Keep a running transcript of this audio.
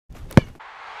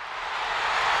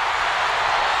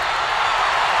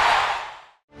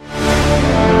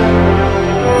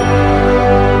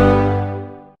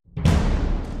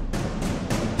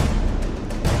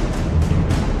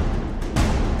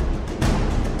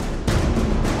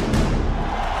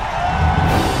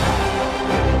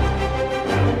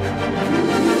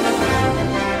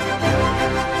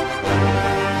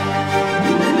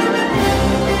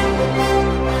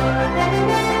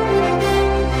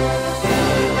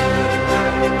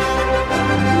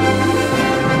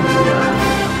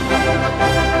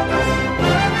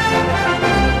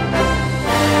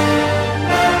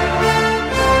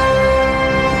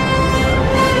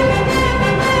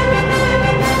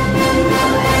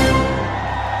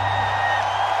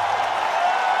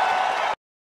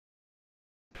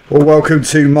Well, welcome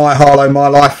to My Harlow My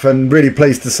Life, and really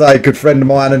pleased to say, a good friend of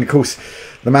mine, and of course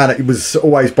the man that was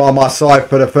always by my side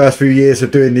for the first few years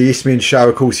of doing the Isthmian show.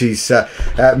 Of course, he's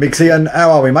Migsy. And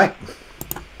how are we, mate?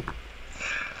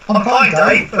 I'm fine,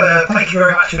 Dave. Thank you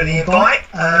very much for the invite.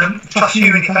 Trust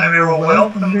you and your family are all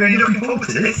well. I'm really looking forward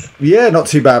to this. Yeah, not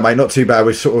too bad, mate. Not too bad.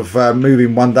 We're sort of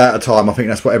moving one day at a time. I think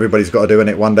that's what everybody's got to do, isn't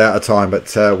it? One day at a time.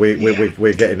 But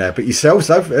we're getting there. But yourselves,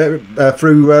 though,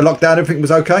 through lockdown, everything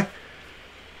was okay?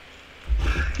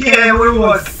 Yeah, we're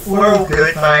all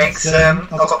good, thanks. I've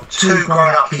got two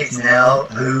grown-up kids now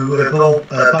who have all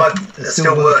both are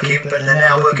still working, but they're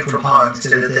now working from home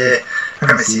instead of their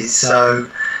premises. So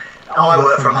I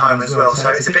work from home as well,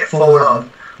 so it's a bit full on.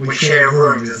 We share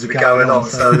rooms as we go along,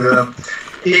 so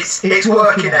it's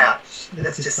working out.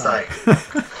 Let's just say.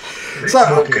 It's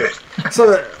all good.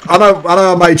 So I know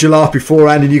I made you laugh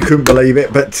beforehand and you couldn't believe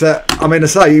it, but I mean, I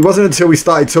say it wasn't until we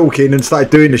started talking and started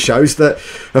doing the shows that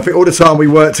I think all the time we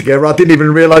worked together, I didn't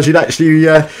even realise you'd actually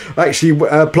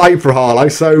played for Harlow.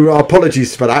 So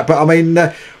apologies for that. But I mean,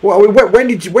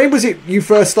 when was it you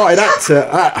first started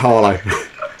at Harlow?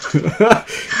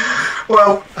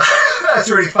 Well, that's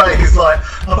really funny because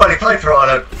I've only played for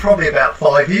Harlow probably about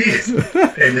 5 years.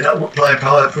 Ended up playing for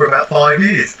Harlow for about 5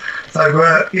 years.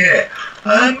 So yeah,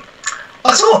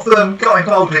 I sort of got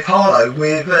involved with Harlow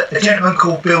with a gentleman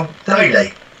called Bill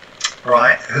Daly,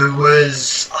 right, who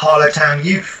was Harlow Town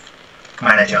youth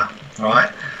manager, right.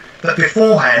 But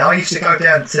beforehand, I used to go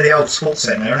down to the old sports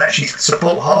centre and actually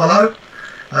support Harlow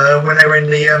when they were in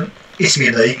the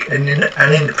Isthmian League and in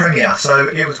the Premier. So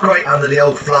it was great under the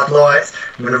old floodlights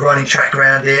with a running track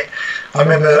around it. I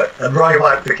remember Ray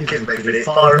White,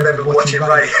 I remember watching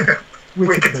Ray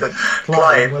Wickerton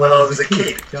playing when I was a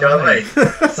kid. Do you know what I mean?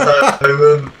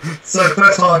 So the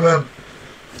first time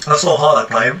I saw Harlow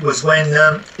play was when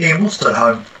Ian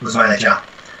Wolstenholme was manager,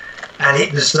 and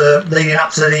it was leading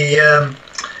up to the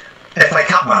FA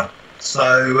Cup run.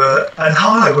 So and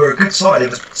Harlow were a good side. There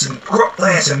was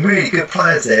some really good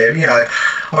players there. You know,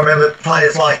 I remember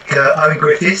players like Owen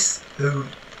Griffiths, who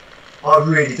I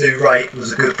really do rate,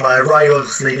 was a good player. Ray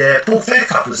obviously there. Paul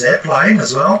Faircup was there playing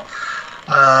as well.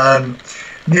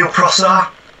 Neil Prosser,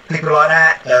 people like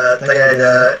that. They had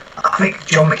I think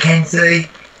John McKenzie,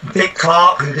 Vic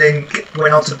Clark, who then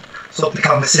went on to sort of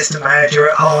become assistant manager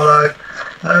at Harlow.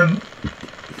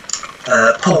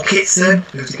 Paul Kitson,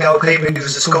 who was the goalkeeper, who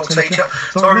was a school teacher.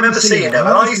 So I remember seeing them,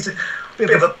 and I used to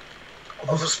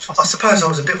I suppose I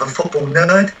was a bit of a football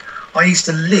nerd. I used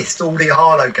to list all the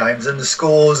Harlow games and the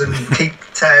scores and keep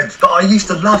tabs, but I used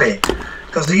to love it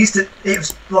because it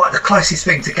was like the closest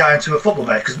thing to going to a football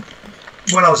match. Because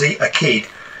when I was a kid,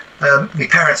 my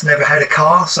parents never had a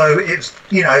car, so it was,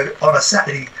 you know, on a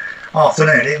Saturday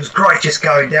afternoon, it was great just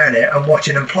going down there and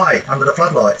watching them play under the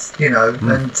floodlights, you know,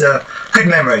 and good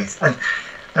memories. And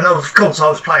of course I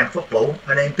was playing football,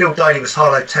 and then Bill Daly was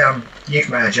Harlow Town youth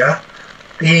manager.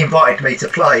 He invited me to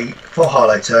play for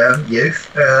Harlow Town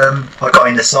youth. I got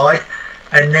in the side,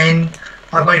 and then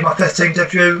I made my first team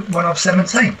debut when I was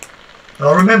 17. And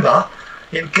I remember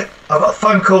I got a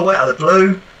phone call out of the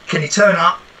blue. Can you turn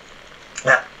up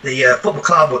at the football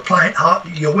club? We're playing.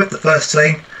 You're with the first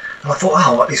team. And I thought,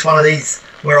 oh, it's one of these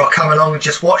where I come along and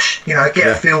just watch, you know, get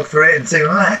a feel for it and see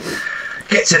like that.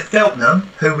 Get to Feltnam,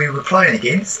 who we were playing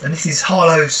against, and this is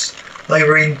Harlow's. They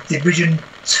were in Division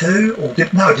 2 or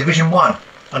Division 1,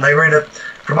 and they were in a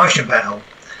promotion battle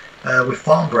with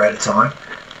Farnborough at the time.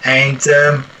 And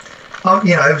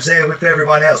you know, I was there with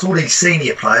everyone else, all these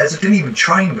senior players. I didn't even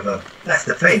train with them. That's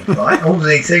the thing, right? All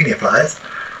these senior players,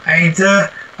 and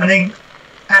then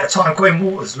at the time, Gwen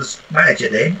Waters was manager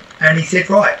then, and he said,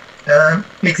 right,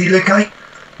 Miguel Luque,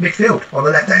 midfield on the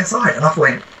left-hand side. And I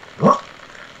went, what?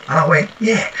 And I went,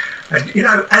 yeah. And, you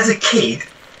know, as a kid,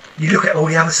 you look at all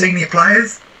the other senior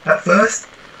players at first,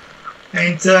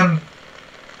 and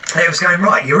it was going,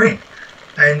 right, you're in.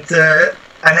 And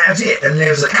that was it. And there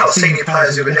was a couple of senior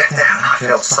players who were left out, and I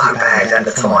felt so bad at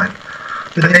the time.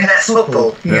 But then that's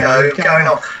football, you know, going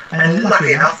on. And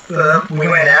luckily enough, we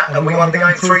went out and we won the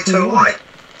game 3-2 away.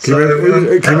 Can you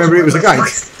remember who it was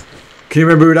against? Can you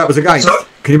remember who that was against? Sorry?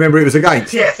 Can you remember who it was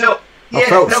against? Yeah,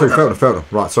 Feltnam.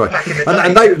 Right, sorry.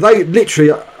 And they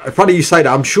literally, funny you say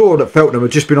that, I'm sure that Feltnam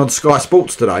have just been on Sky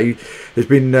Sports today. There's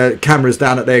been cameras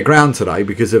down at their ground today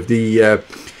because of the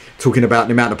talking about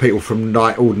the amount of people from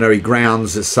like ordinary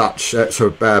grounds as such,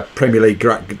 Premier League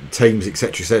teams,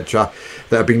 etc.,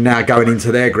 that have been now going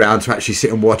into their ground to actually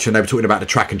sit and watch. And they were talking about the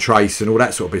track and trace and all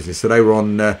that sort of business. So they were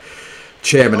on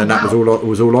chairman, and that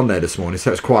was all on there this morning.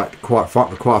 So it's quite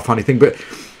a funny thing. But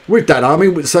with that, I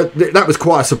mean, so that was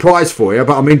quite a surprise for you.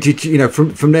 But I mean, did you know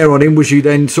from there on in, was you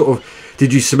then sort of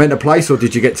did you cement a place, or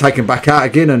did you get taken back out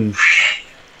again? And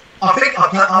I think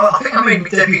I made my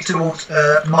debut towards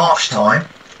March time,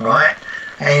 right?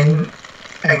 And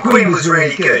Queen was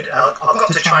really good. I got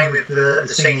to train with the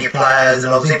senior players,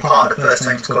 and I was in part of the first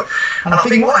team squad. And I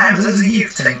think what happens as a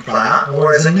youth team player,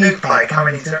 or as a new player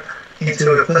coming into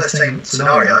a first team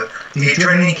scenario, the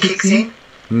adrenaline kicks in.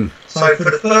 So for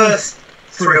the first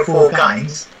 3 or 4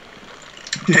 games,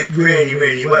 did really,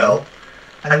 really well,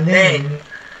 and then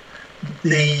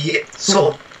the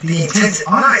sort of the intensity.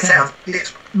 I know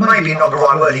it's maybe not the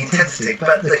right word, the intensity,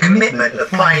 but the commitment of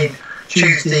playing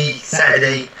Tuesday,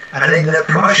 Saturday, and then the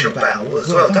promotional battle as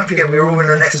well. Don't forget, we were all in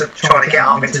the nest of trying to get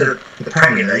up into the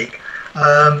Premier League.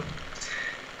 I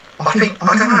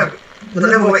don't know, the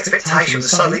level of expectation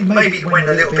was suddenly, maybe it went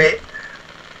a little bit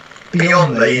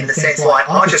beyond me, in the sense like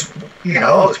I just,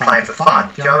 I was playing for fun.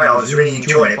 Do you know what I mean? I was really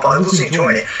enjoying it, but I wasn't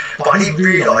enjoying it. But I didn't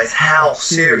realise how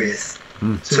serious,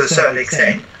 to a certain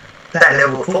extent, that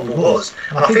level of football was.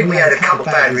 And I think we had a couple of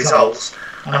bad results,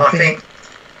 and I think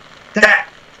that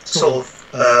sort of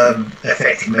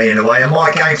affected me in a way, and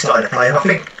my game started to play. And I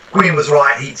think Gwyn was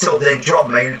right. He sort of then dropped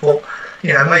me and thought,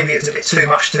 maybe it was a bit too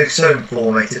much too soon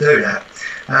for me to do that.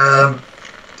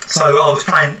 So I was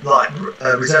playing like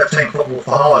reserve team football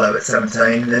for Harlow at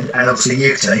 17, and obviously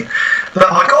youth team.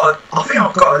 But I think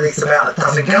I've got at least about a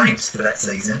dozen games for that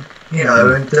season, and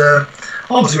I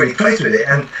was really pleased with it.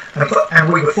 And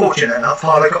we were fortunate enough,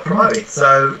 Harlow got promoted.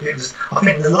 So it was. I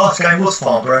think the last game was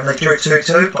Farnborough, and they drew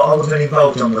 2-2, but I wasn't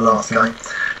involved on the last game.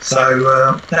 So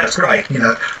that was great,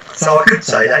 So I could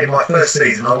say that in my first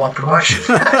season I won promotion.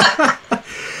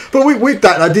 But with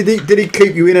that, did he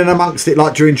keep you in and amongst it,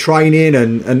 like during training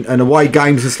and away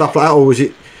games and stuff like that, or was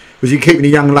he keeping a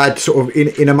young lad sort of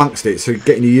in amongst it, so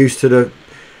getting you used to the?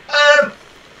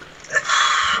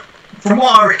 From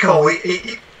what I recall,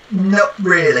 it not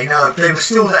really. No, there was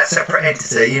still that separate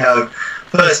entity,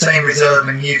 first team, reserve,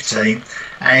 and youth team,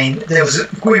 and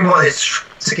we wanted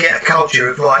to get a culture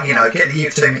of get the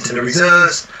youth team into the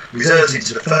reserves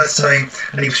into the first team,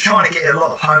 and he was trying to get a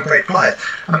lot of homebred players.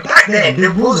 And back then,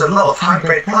 there was a lot of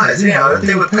homebred players.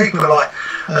 There were people like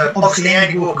obviously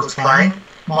Andy Walker was playing,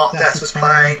 Mark Das was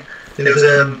playing. There was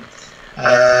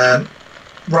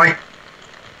Ray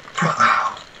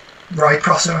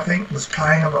Prosser, I think, was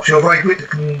playing. I'm not sure. Ray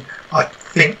Whittaker, I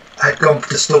think, had gone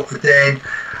to Stortford then.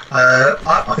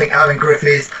 I think Owen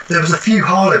Griffiths. There was a few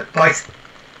Harlow-based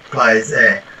players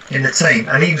there in the team,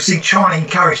 and he was trying to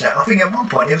encourage that. I think at one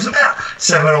point there was about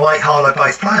 7 or 8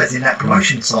 Harlow-based players in that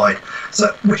promotion side,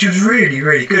 which was really,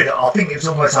 really good. I think it was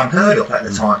almost unheard of at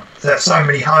the time to have so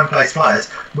many home-based players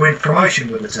win promotion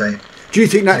with the team. Do you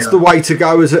think that's the way to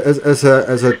go as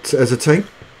a team?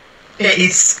 It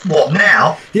is. What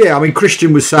now? Yeah, I mean,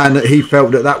 Christian was saying that he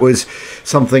felt that was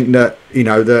something that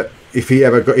that if he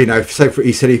ever got,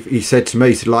 he said to me,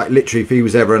 he said, like, literally, if he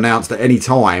was ever announced at any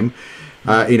time.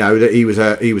 That he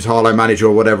was Harlow manager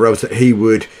or whatever else, that he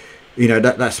would,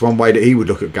 that's one way that he would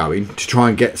look at going, to try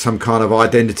and get some kind of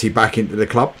identity back into the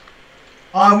club.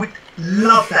 I would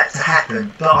love that to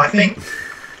happen, but I think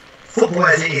football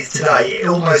as it is today, it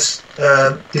almost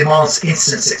demands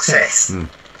instant success,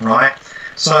 right?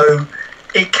 So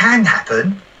it can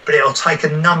happen, but it'll take a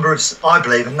number of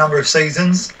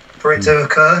seasons for it to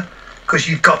occur, because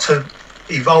you've got to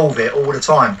evolve it all the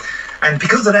time. And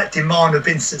because of that demand of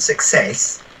instant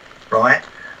success, right,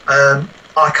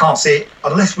 I can't see it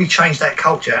unless we change that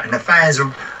culture and the fans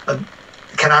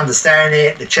can understand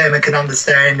it, the chairman can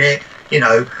understand it,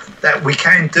 that we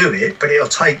can do it, but it'll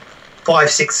take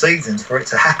 5-6 seasons for it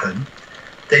to happen,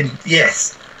 then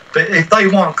yes. But if they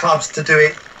want clubs to do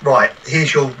it, right, in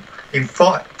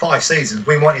 5 seasons,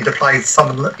 we want you to play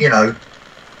some,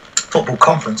 football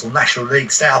conference or National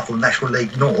League South or National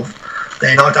League North,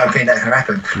 then I don't think that can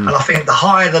happen. And I think the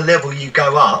higher the level you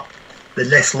go up, the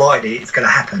less likely it's going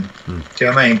to happen. Do you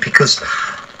know what I mean? Because,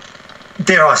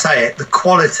 dare I say it, the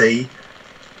quality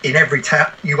in every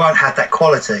town, you won't have that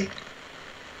quality.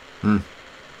 So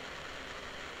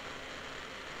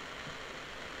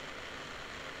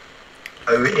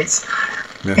it's,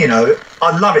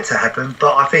 I'd love it to happen,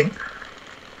 but I think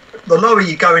the lower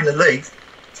you go in the league,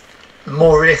 the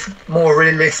more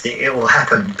realistic it will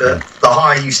happen. But the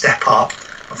higher you step up,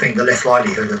 I think the less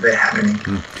likelihood of it happening.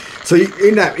 So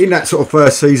in that sort of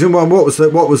first season, what was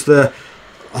the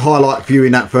highlight for you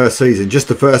in that first season? Just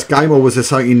the first game, or was there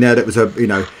something in there that was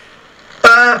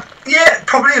Yeah,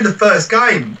 probably in the first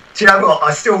game. Do you know what?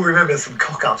 I still remember some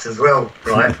cock-ups as well,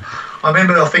 right?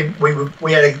 I think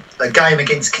we had a game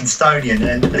against Kinstonian,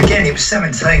 and again it was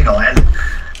 17 night,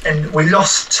 and we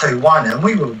lost 2-1, and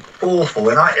we were awful.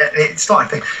 And it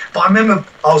started. But I remember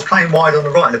I was playing wide on the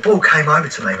right, and the ball came over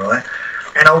to me, right?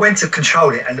 and I went to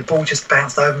control it, and the ball just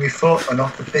bounced over my foot and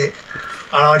off the pitch,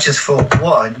 and I just thought,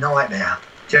 what a nightmare.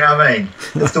 Do you know what I mean?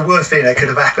 It's the worst thing that could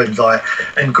have happened. Like,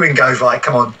 and Gwyn goes like,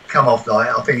 "Come on, come off!" Like,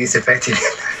 I think it's affected,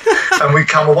 and we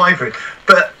come away from it.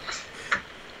 But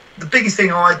the biggest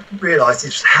thing I realised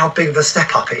is how big of a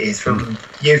step up it is from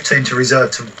youth team to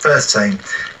reserve to first team.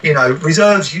 You know,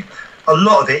 reserves, a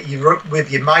lot of it you're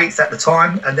with your mates at the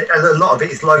time, and a lot of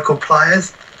it is local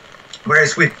players.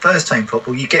 Whereas with first team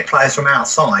football, you get players from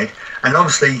outside, and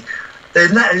obviously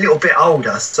they're a little bit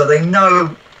older, so they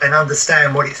know and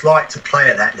understand what it's like to play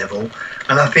at that level.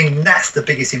 And I think that's the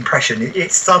biggest impression.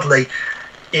 It suddenly,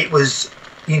 it was,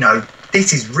 you know,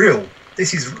 this is real.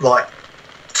 This is like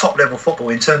top level football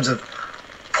in terms of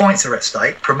points are at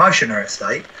stake, promotion are at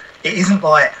stake. It isn't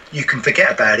like you can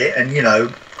forget about it and, you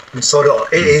know, and sort of,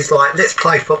 it is like, let's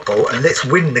play football and let's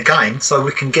win the game so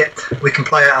we can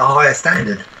play at a higher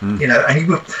standard. You know,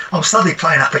 and I'm suddenly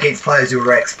playing up against players who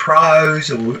are ex-pros,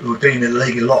 who have been in the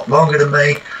league a lot longer than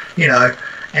me, you know,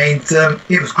 and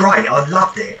it was great. I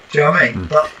loved it. Do you know what I mean?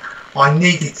 But I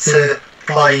needed to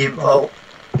play involved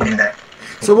in that.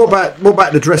 So what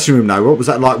about the dressing room now? What was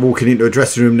that like walking into a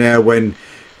dressing room now when,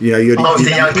 you know, I was a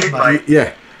young kid, mate.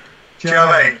 Yeah. Do you know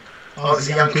what I mean? I was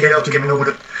a young kid. I was giving all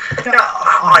the. You know,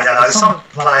 I don't know. Some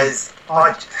players,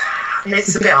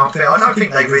 it's a bit unfair. I don't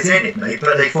think they resented me,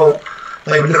 but they thought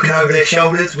they were looking over their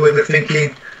shoulders. We were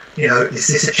thinking, you know, is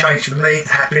this a change for me? It's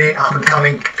happening. Up and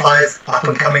coming players, up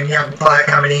and coming young player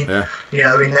coming in. Yeah. You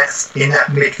know, in that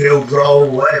midfield role,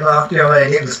 whatever. You know what I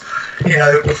mean? It was, you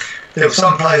know, there were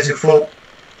some players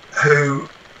who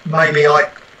maybe I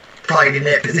played in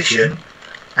their position,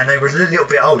 and they were a little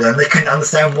bit older, and they couldn't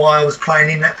understand why I was playing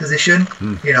in that position.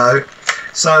 You know,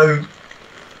 so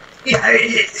yeah,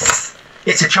 it's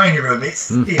a training room.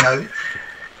 It's you know,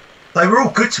 they were all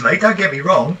good to me. Don't get me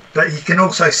wrong, but you can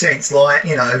also sense, like,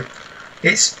 you know,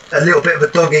 it's a little bit of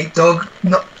a dog eat dog.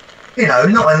 Not, you know,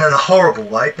 not in a horrible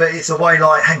way, but it's a way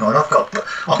like, hang on,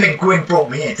 I think Gwyn brought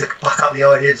me in to back up the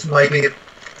ideas maybe of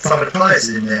some of the players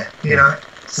in there. You know.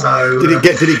 So did he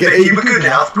get? If you were good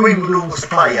enough, Gwyn would always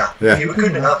play you. Yeah. If you were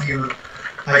good enough, you were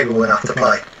able enough to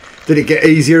play. Did it get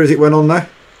easier as it went on though?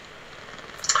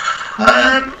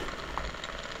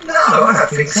 No, I don't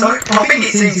think so. I think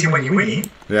it's easy when you're winning.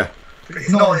 Yeah. But it's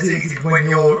not as easy when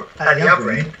you're at the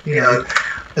other end. You know,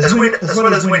 as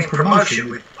well as winning promotion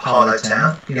with Harlow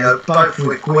Town. You know, both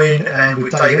with Gwyn and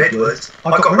with Dave Edwards,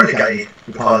 I got relegated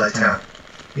with Harlow Town.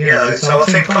 You know, so I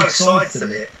think both sides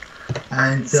of it.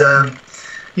 And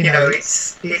you know,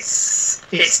 it's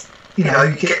you know,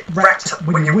 you get wrapped up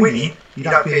when you're winning. You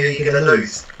don't feel you're going to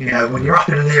lose. You know, when you're up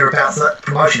in the near about that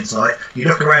promotion side, you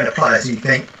look around at players and you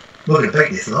think, we're going to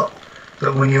beat this lot.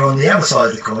 But when you're on the other side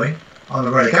of the coin, on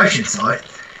the relegation side,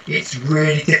 it's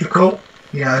really difficult.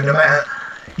 You know, no matter,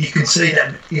 you can see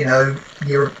that, you know,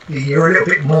 you're a little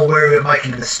bit more wary of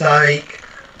making a mistake.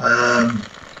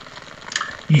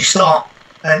 You start,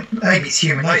 and maybe it's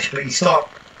human nature, but you start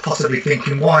possibly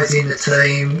thinking, why is he in the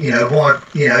team? You know, why?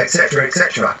 You know, etc.,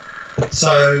 etc.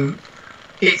 So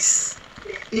it's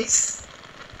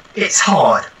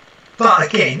hard, but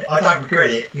again, I don't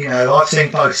regret it. You know, I've seen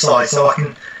both sides, so I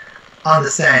can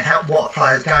understand what a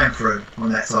player's going through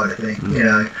on that side of things. You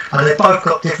know, and they've both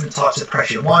got different types of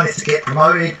pressure. One is to get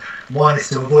promoted, one is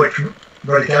to avoid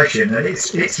relegation, and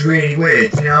it's really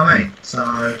weird. You know what I mean?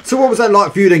 So what was that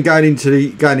like for you then, going into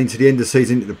the end of the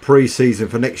season, into the pre-season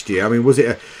for next year? I mean, was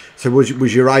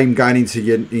your aim going into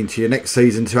your next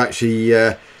season to actually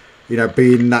you know,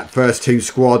 be in that first team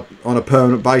squad on a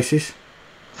permanent basis?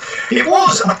 It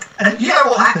was, and you know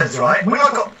what happens, right? When I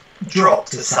got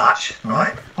dropped as such,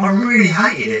 right, I really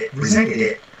hated it, resented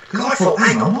it, because I thought,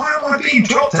 hang on, why am I being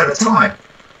dropped at the time?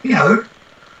 You know,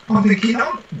 I'm thinking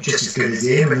I'm just as good as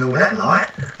him and all that, like,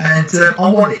 and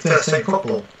I wanted first team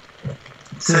football.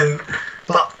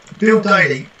 But Bill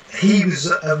Daly, he was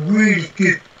a really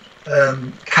good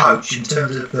coach in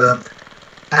terms of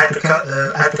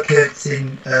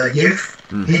advocating youth.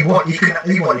 He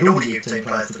wanted all the youth team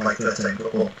players to play first team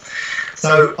football.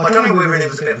 So I don't know whether there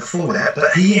was a bit before that,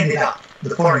 but he ended up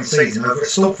the following season over at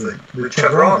Salford with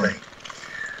Trevor Hartley,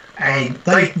 and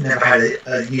they never had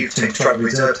a youth team stroke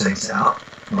reserve team set up,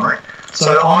 right?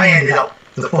 So I ended up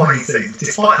the following season,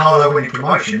 despite Harlow winning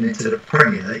promotion into the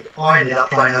Premier League, I ended up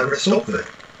playing over at Salford.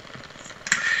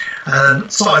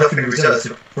 Started off in the reserves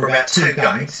for about 2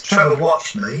 games. Trevor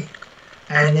watched me,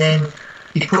 and then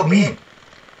he put me in.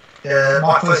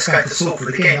 My first game for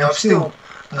Salford again, I was still,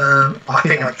 I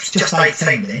think I was just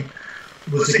 18 then,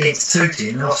 was against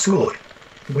Tooting, and I scored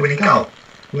the winning goal.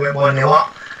 We went 1-0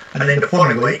 up, and then the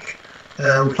following week,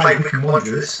 we played Wycombe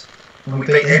Wanderers, and we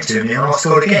beat them 2-0, and I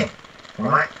scored again.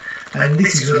 Right? And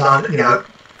this is, you know,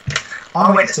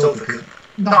 I went to Salford because,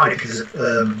 not only because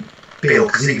of Bill,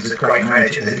 because he was a great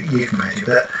manager, a youth manager,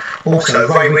 but also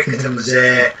Ray Wickington was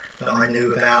there that I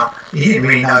knew about. He didn't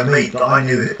really know me, but I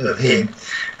knew of him.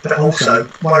 But also,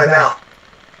 one of our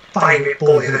favourite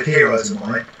boyhood heroes of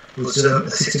mine was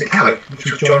assistant coach,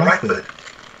 which was John Radford,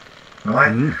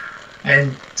 right?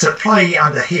 And to play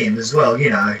under him as well, you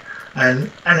know,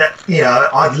 and you know,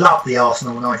 I loved the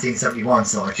Arsenal 1971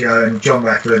 side, you know, and John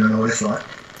Radford and all this, like.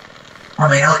 I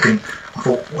mean, I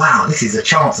thought, wow, this is a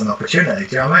chance and opportunity.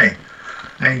 Do you know what I mean?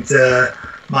 And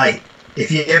mate, if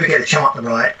you ever get the chance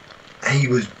right, he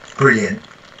was brilliant,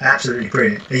 absolutely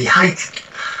brilliant. He hated,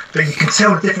 but you can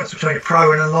tell the difference between a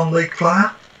pro and a non-league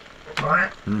player,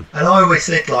 right? And I always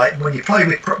said, like, when you play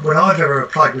with, when I've ever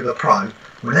played with a pro,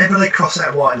 whenever they cross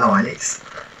that white line, it's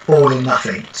all or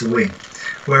nothing to win.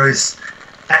 Whereas,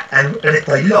 and if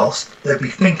they lost, they'd be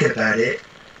thinking about it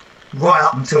right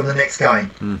up until the next game,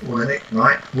 or the next,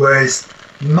 right? Whereas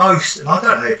most, and I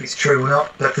don't know if it's true or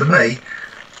not, but for me,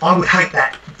 I would hate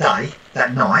that day,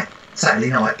 that night,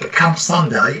 Saturday night, but come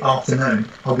Sunday afternoon,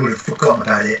 I would have forgotten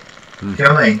about it. Do you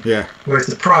know what I mean? Yeah. Whereas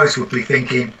the pros would be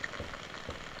thinking,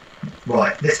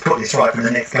 right, let's put this right for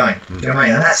the next game. Do you know what I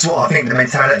mean? And that's what I think the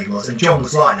mentality was. And John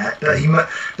was like that, but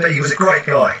he was a great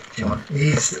guy, John. Well,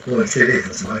 he still is,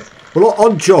 I suppose. Well,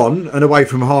 on John, and away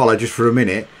from Harlow just for a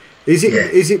minute, is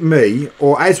it me,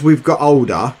 or as we've got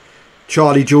older,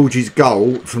 Charlie George's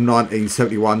goal from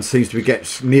 1971 seems to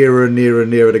get nearer and nearer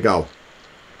and nearer the goal?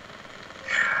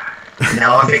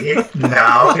 No, I think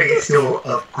it's still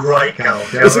a great goal.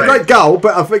 It's a great goal,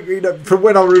 but I think, you know, from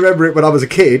when I remember it when I was a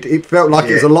kid, it felt like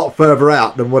it was a lot further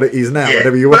out than what it is now.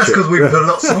 Whenever you watch that's because we were a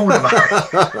lot smaller,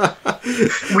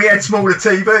 mate. We had smaller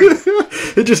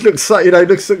TVs. It just looks so, you know,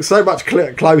 looks so much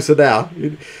closer now.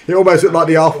 It almost looked like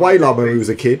the halfway line when we was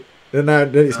a kid, and now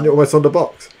it's almost on the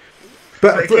box.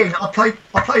 But again, I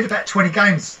played about 20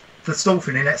 games for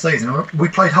Stalford in that season. We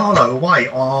played Harlow away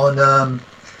on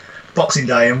Boxing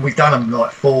Day, and we've done them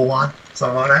like 4-1,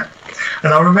 something like that.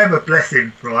 And I remember, bless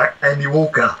him, right, Andy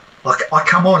Walker. I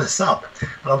come on as sub,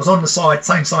 and I was on the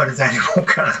same side as Andy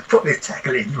Walker, and I put this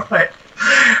tackle in, right.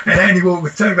 And Andy Walker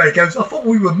turned around and goes, "I thought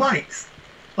we were mates."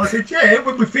 I said, "Yeah,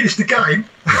 when we finished the game."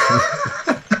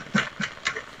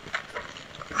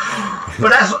 But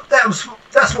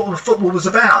that's what the football was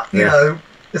about, you know.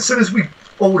 As soon as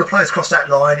all the players crossed that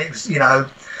line, it was, you know,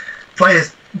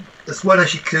 players as well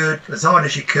as you could, as hard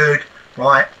as you could,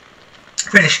 right?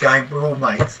 Finish game, we're all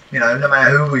mates, you know, no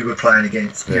matter who we were playing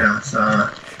against, you know. So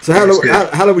how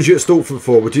long was you at Stalford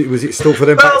for? Was it Stalford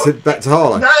then back to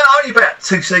Harlow? No, only about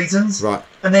 2 seasons. Right.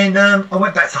 And then I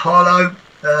went back to Harlow,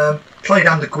 played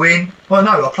under Gwyn. Well,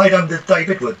 no, I played under Dave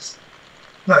Edwards.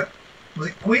 No, was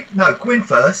it Gwyn? No, Gwyn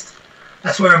first.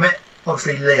 That's where I met,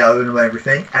 obviously, Leo and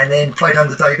everything, and then played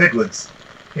under Dave Edwards,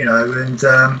 you know, and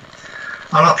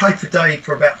I played for Dave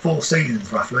for about 4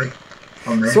 seasons, roughly.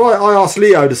 So I asked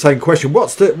Leo the same question.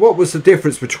 What was the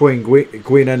difference between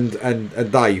Gwyn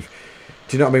and Dave?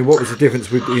 Do you know what I mean? What was the difference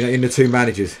with, you know, in the two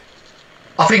managers?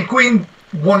 I think Gwyn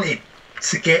wanted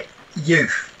to get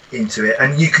youth into it,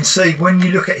 and you can see when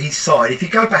you look at his side. If you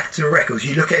go back to the records,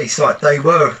 you look at his side. They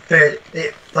were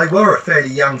a fairly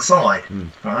young side,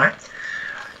 right?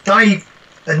 Dave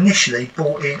initially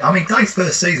bought in. I mean, Dave's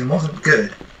first season wasn't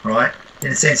good, right? In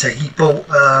the sense that he bought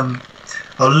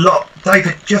a lot. Dave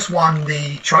had just won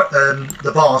the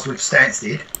bars with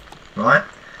Stansted, right?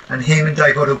 And him and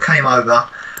Dave Hoddle came over,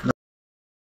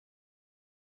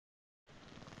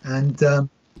 and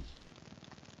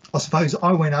I suppose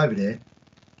I went over there,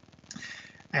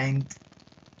 and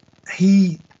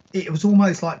it was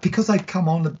almost like, because they'd come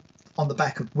on the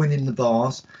back of winning the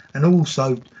bars, and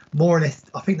also more or less,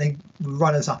 I think they were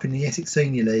runners up in the Essex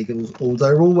Senior League, or they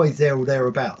were always there or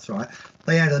thereabouts, right?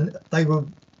 They were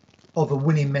of a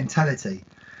winning mentality.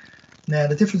 Now,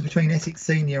 the difference between Essex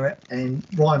Senior and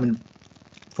Ryman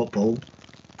football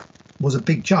was a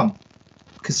big jump,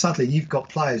 because suddenly you've got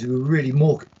players who are really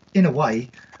more, in a way,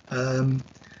 a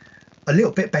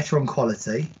little bit better on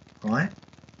quality, right?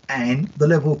 And the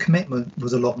level of commitment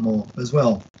was a lot more as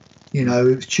well. You know,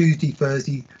 it was Tuesday,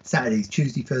 Thursday, Saturdays,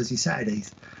 Tuesday, Thursday,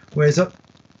 Saturdays. Whereas at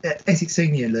Essex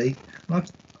Senior League,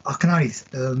 I can only,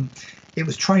 it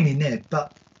was training there,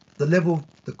 but the level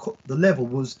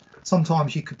was,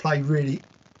 sometimes you could play really,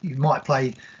 you might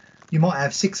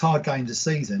have 6 hard games a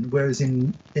season, whereas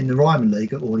in the Ryman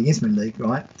League or the Isman League,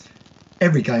 right,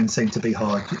 every game seemed to be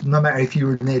hard. No matter if you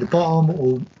were near the bottom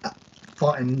or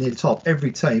fighting near the top,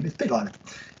 every team, it's a bit like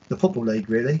the Football League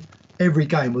really, every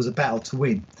game was a battle to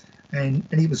win. And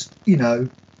it was, you know,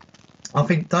 I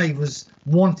think Dave was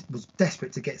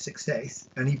desperate to get success,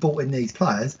 and he brought in these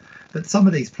players. But some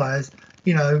of these players,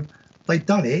 you know, they'd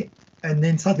done it, and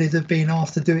then suddenly they've been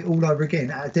asked to do it all over again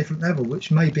at a different level,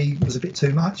 which maybe was a bit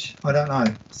too much. I don't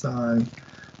know. So,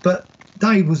 but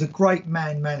Dave was a great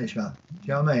man manager. Do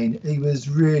you know what I mean? He was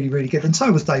really, really good, and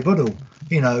so was Dave Uddle.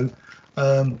 You know,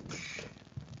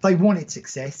 they wanted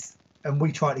success, and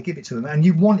we tried to give it to them. And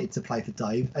you wanted to play for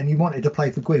Dave, and you wanted to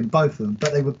play for Gwyn, both of them,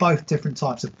 but they were both different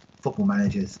types of football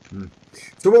managers.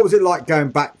 So what was it like going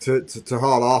back to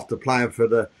Harlow after playing for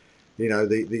the, you know,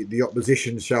 the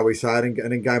opposition, shall we say, and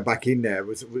then going back in there?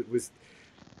 Was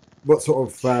what sort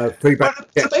of feedback?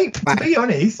 Well, to be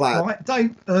honest, right,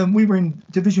 Dave, we were in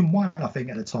Division 1, I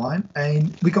think, at the time,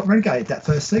 and we got relegated that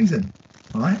first season,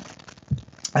 right?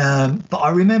 But I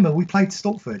remember we played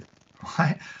Stortford,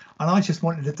 right? And I just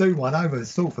wanted to do one over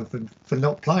Stortford for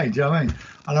not playing, do you know what I mean?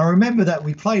 And I remember that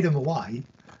we played them away,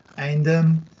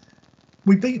 and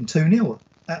we beat them 2-0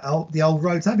 at the old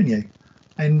Rhodes Avenue.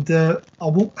 And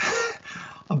I'm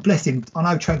bless him. I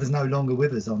know Trevor's no longer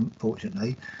with us,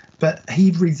 unfortunately, but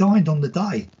he resigned on the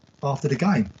day after the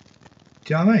game.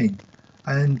 Do you know what I mean?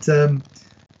 And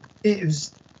it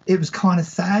was kind of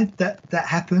sad that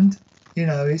happened. You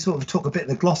know, it sort of took a bit of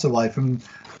the gloss away from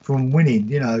winning.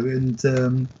 You know,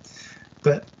 and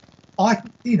but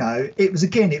it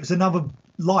was another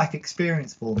life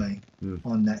experience for me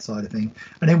on that side of thing.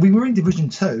 And then we were in Division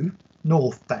 2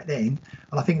 North back then,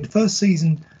 and I think in the first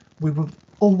season we were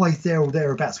always there or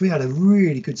thereabouts. We had a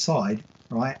really good side,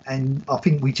 right? And I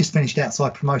think we just finished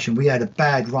outside promotion. We had a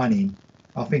bad run in.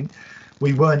 I think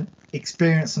we weren't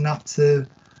experienced enough to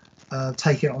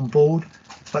take it on board,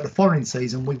 but the following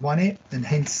season we won it, and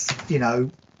hence, you know,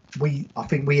 I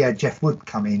think we had Jeff Wood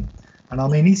come in, and I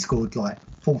mean, he scored like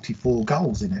 44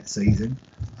 goals in that season.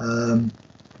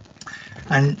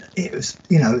 And it was,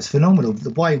 you know, it's phenomenal the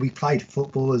way we played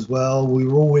football as well. We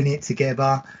were all in it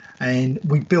together, and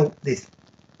we built this.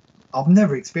 I've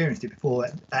never experienced it before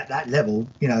at that level.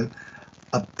 You know,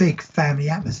 a big family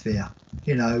atmosphere.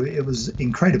 You know, it was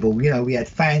incredible. You know, we had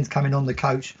fans coming on the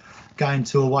coach, going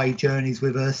to away journeys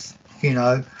with us. You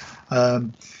know,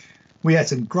 we had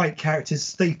some great characters.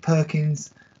 Steve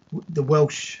Perkins, the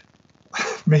Welsh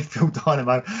midfield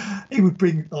dynamo, he would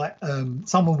bring like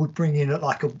someone would bring in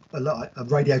like a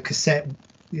radio cassette,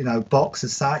 you know, box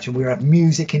as such, and we would have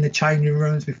music in the changing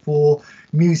rooms before,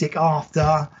 music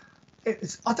after.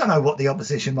 I don't know what the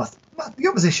opposition must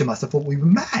have thought we were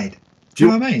mad. Do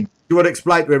you know what I mean? Do you want to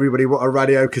explain to everybody what a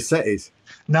radio cassette is?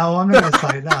 No, I'm not going to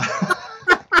say that.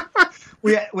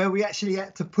 we actually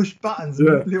had to push buttons, and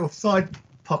a little side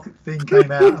pocket thing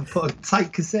came out and put a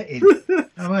tape cassette in. You know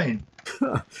what I mean?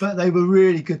 But they were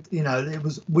really good. You know,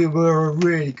 we were a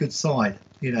really good side.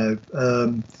 You know,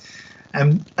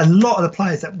 and a lot of the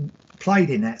players that played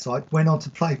in that side went on to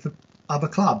play for other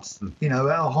clubs. You know,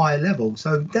 at a higher level.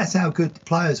 So that's how good the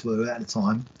players were at the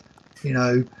time. You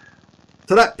know.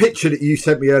 So that picture that you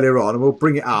sent me earlier on, and we'll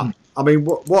bring it up. I mean,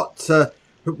 what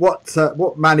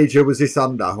manager was this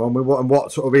under? I mean,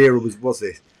 what sort of era was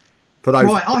this for those?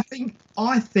 Right, I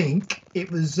think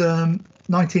it was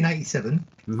 1987.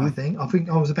 I think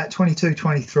I was about 22,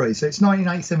 23. So it's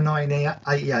 1987,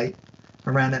 1988,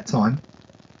 around that time.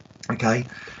 Okay.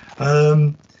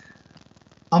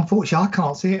 Unfortunately, I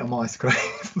can't see it on my screen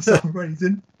for some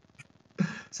reason,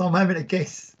 so I'm having a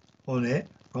guess on it.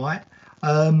 Right.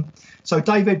 So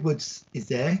Dave Edwards is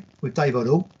there with Dave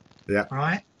Uddle. Yeah.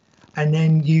 Right. And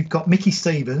then you've got Mickey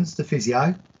Stevens, the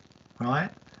physio. Right.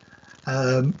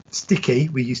 Sticky,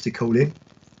 we used to call him.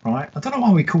 Right. I don't know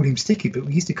why we called him Sticky, but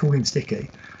we used to call him Sticky.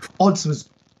 Odds was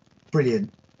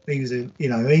brilliant. He was it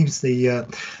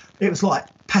was like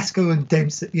Pascal and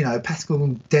Dempsey,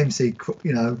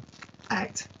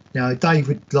 act. You know,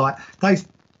 Dave's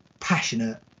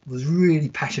passionate, was really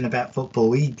passionate about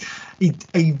football. He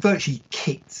virtually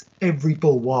kicked every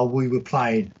ball while we were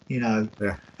playing, you know.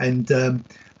 Yeah.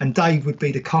 And Dave would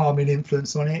be the calming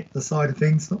influence on it, the side of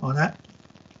things like that.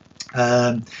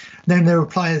 Then there were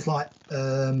players like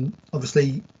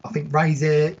obviously I think Ray's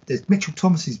there. There's Mitchell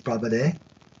Thomas's brother there,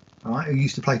 right, who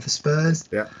used to play for Spurs.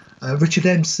 Yeah. Richard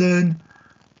Empson,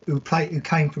 who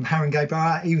came from Haringey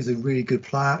Borough. He was a really good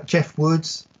player. Jeff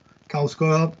Woods, goal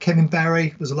scorer. Kevin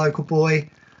Barry was a local boy.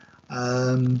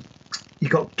 You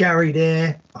got Gary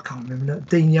there. I can't remember.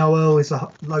 Dean Yoel is a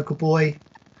local boy.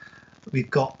 We've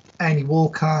got Andy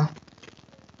Walker.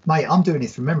 Mate, I'm doing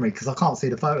this from memory because I can't see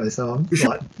the photo, so I'm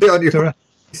like...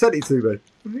 You sent it to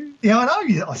me. Yeah, I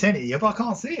know I sent it to you, but I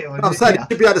can't see it. I'm saying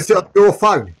you'd be able to see it on your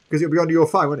phone because it'll be on your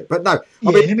phone, won't it? But no,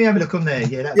 I mean, let me have a look on there.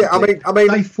 Yeah, I mean,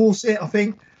 Dave Fawcett, I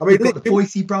think. I mean, we've got the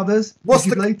Boise brothers. What's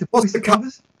the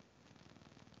brothers?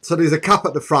 So there's a cup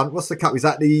at the front. What's the cup? Is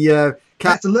that the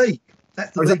That's the league.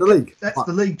 That's the is league. that the league? That's Right.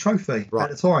 the league trophy Right. at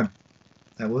the time.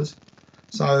 That was.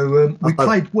 So we Okay.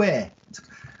 played where?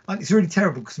 It's really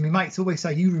terrible because my mates always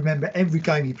say you remember every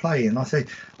game you play, and I say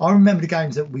I remember the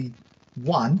games that we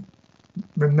won,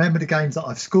 remember the games that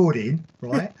I've scored in,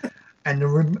 right, and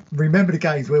remember the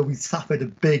games where we suffered a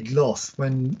big loss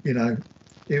when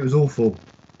it was awful.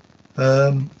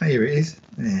 Here it is.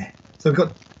 Yeah. So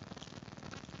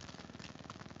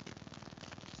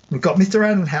we've got Mr.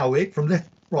 Alan Howick from left,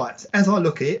 right. As I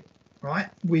look at it, right,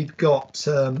 we've got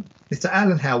Mr.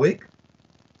 Alan Howick.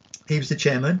 He was the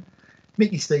chairman.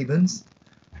 Mickey Stevens.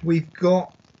 We've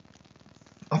got,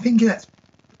 I think that's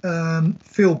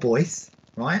Phil Boyce,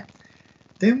 right?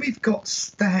 Then we've got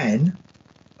Stan.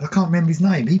 I can't remember his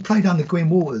name. He played under Gwyn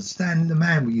Waters. Stan the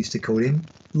Man, we used to call him.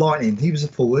 Lightning. He was a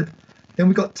forward. Then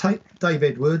we've got Dave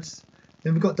Edwards.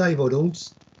 Then we've got Dave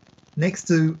Oddles. Next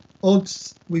to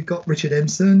Odds, we've got Richard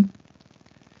Empson.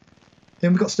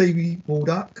 Then we've got Stevie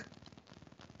Walduck,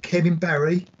 Kevin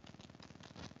Barry,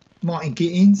 Martin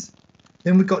Gittins.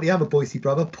 Then we've got the other Boise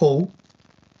brother, Paul,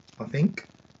 I think.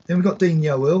 Then we've got Dean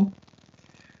Yowell.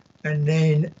 And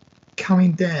then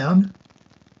coming down,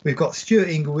 we've got Stuart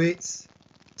Inglewitz,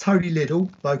 Tony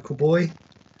Liddell, local boy,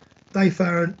 Dave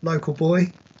Farron, local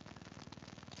boy.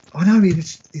 I know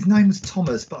his name was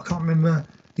Thomas, but I can't remember.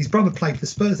 His brother played for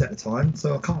Spurs at the time,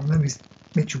 so I can't remember.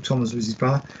 Mitchell Thomas was his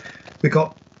brother. We've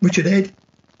got Richard Ed,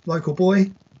 local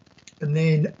boy. And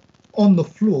then on the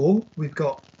floor, we've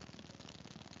got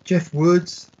Jeff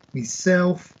Woods,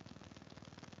 myself.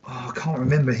 Oh, I can't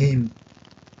remember him.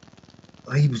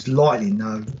 He was Lightning,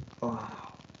 though. Oh,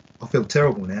 I feel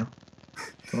terrible now.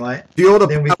 Right. You're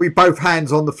we both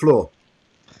hands on the floor.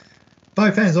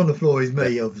 Both hands on the floor is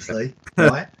me, obviously.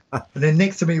 Right. And then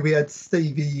next to me we had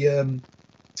Stevie.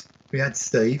 We had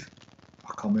Steve.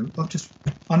 I can't remember.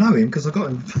 I know him because I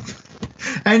got him.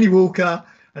 Andy Walker,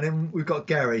 and then we've got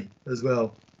Gary as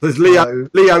well. Was Leo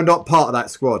not part of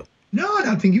that squad? No, I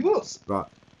don't think he was. Right.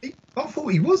 I thought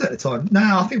he was at the time. No,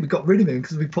 I think we got rid of him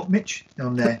because we put Mitch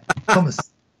on there. Thomas.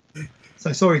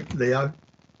 So sorry, Leo.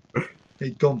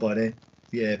 He'd gone by then.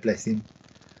 Yeah, bless him.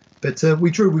 But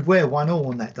we drew with Ware 1-1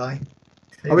 on that day.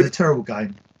 It was a terrible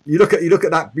game. You look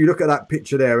at that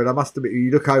picture there, and I must admit,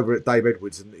 you look over at Dave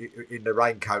Edwards and in the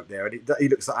raincoat there, and he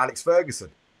looks like Alex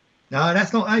Ferguson. No,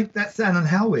 that's not. That's Alan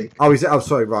Howick. Oh, is it? Oh,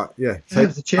 sorry, right, yeah. So, he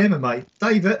was the chairman, mate.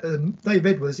 Dave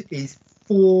Edwards is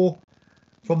 4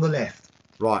 from the left.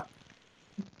 Right.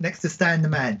 Next to Stan the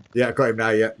Man. Yeah, I got him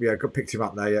now. Yeah, picked him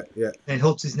up now. Yeah. And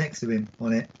Hobbs is next to him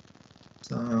on it.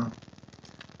 So,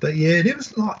 but yeah, it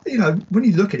was like when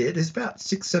you look at it, there's about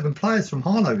 6-7 players from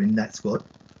Harlow in that squad.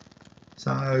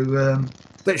 So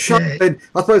that shows. Yeah.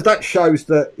 I suppose that shows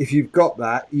that if you've got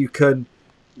that, you can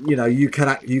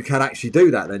actually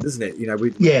do that. Then, doesn't it?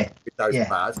 With those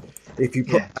players, if you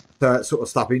put that sort of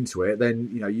stuff into it, then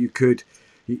you could.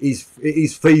 It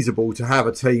is feasible to have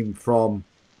a team from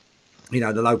the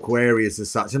local areas as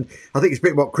such. And I think it's a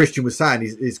bit what Christian was saying.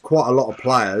 Is quite a lot of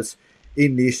players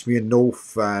in the Isthmian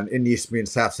North and in the Isthmian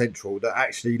South Central that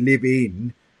actually live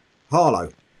in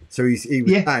Harlow. So he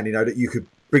was saying that you could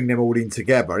bring them all in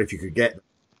together if you could get them.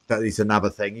 That is another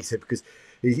thing. He said because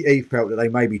he felt that they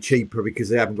may be cheaper because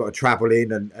they haven't got to travel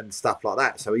in and stuff like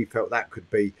that. So he felt that could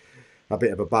be a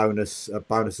bit of a bonus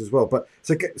as well. But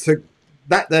so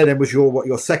that then was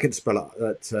your second spell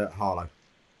at Harlow.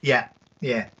 Yeah.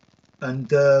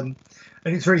 And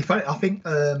it's really funny. I think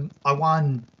I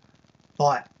won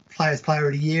like Players Player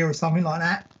of the Year or something like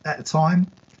that at the time.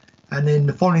 And then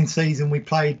the following season we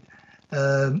played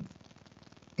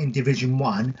in Division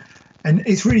 1. And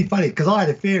it's really funny because I had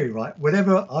a theory, right?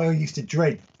 Whenever I used to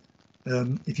dread,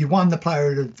 if you won the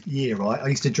Player of the Year, right, I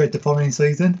used to dread the following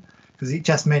season because it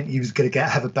just meant you was going to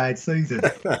have a bad season,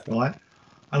 right?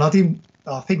 And I think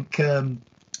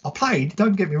I played,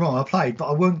 don't get me wrong, I played, but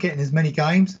I weren't getting as many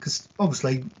games because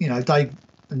obviously, Dave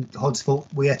and Hodds thought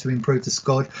we had to improve the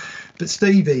squad. But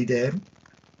Stevie there,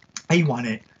 he won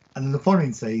it. And the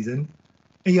following season,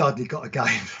 he hardly got a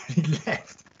game. He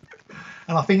left.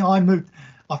 And I think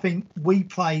we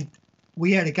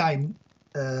had a game.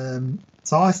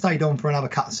 So I stayed on for another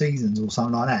couple of seasons or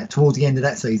something like that towards the end of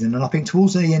that season. And I think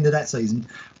towards the end of that season,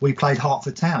 we played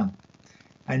Hartford Town.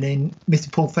 And then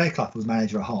Mr. Paul Fairclough was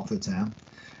manager at Hartford Town.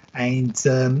 And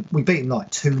we beat him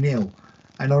like 2-0.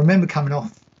 And I remember coming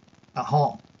off at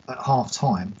half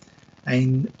time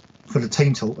and for the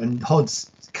team talk. And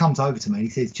Hodds comes over to me and he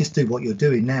says, just do what you're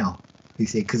doing now. He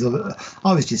said, because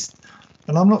I was just,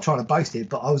 and I'm not trying to boast it,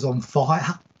 but I was on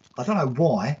fire. I don't know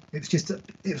why. It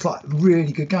was like a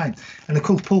really good game. And of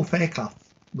course, Paul Fairclough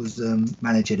was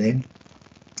manager then.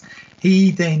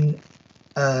 he then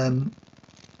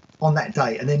on that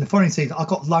day, and then the following season I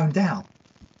got loaned out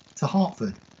to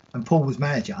Hertford, and Paul was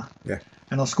manager. Yeah.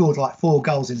 And I scored like 4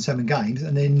 goals in 7 games,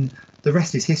 and then the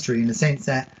rest is history in the sense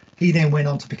that he then went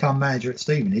on to become manager at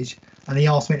Stevenage, and he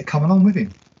asked me to come along with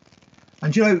him.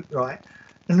 And you know, right,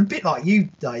 and a bit like you,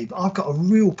 Dave, I've got a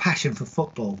real passion for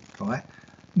football, right?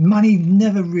 Money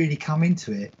never really come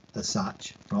into it as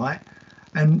such, right?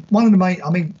 And one of the main, I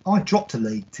mean, I dropped a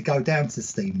league to go down to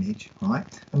Stevenage, right?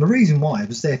 And the reason why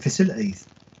was their facilities.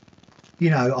 You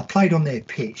know, I played on their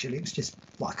pitch, and it was just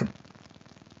like a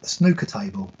snooker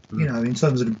table, you know, in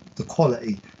terms of the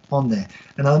quality on there,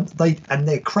 and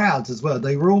their crowds as well.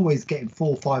 They were always getting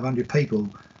 400 or 500 people,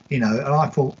 you know. And I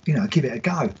thought, you know, give it a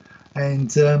go.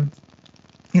 And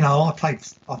you know, I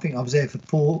think I was there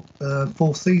for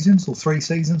 4 seasons or 3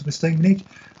 seasons with Stevenage,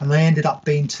 and they ended up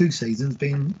being 2 seasons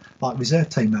being like reserve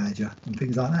team manager and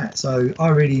things like that. So I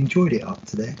really enjoyed it up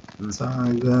to there. So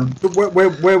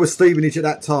where was Stevenage at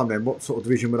that time then? What sort of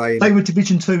division were they in? They were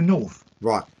Division 2 North.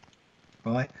 Right.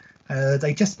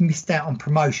 They just missed out on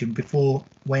promotion before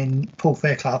when Paul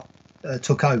Fairclough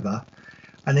took over,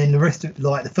 and then the rest of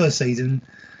like the first season,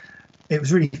 it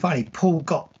was really funny. Paul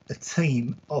got a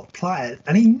team of players,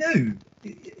 and he knew,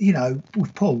 you know,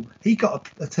 with Paul, he got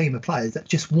a team of players that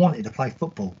just wanted to play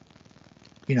football.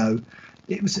 You know,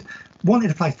 it was wanted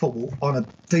to play football on a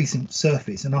decent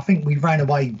surface, and I think we ran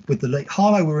away with the league.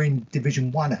 Harlow were in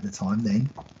Division 1 at the time then,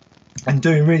 and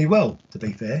doing really well, to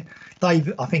be fair.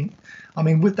 Dave, I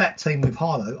mean, with that team with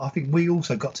Harlow, I think we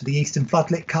also got to the Eastern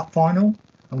Floodlit Cup final,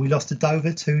 and we lost to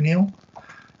Dover 2-0.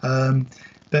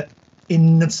 But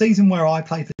in the season where I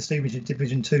played for Stevenage in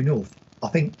Division 2 North, I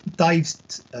think they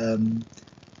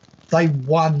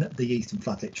won the Eastern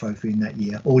Floodlit Trophy in that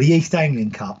year, or the East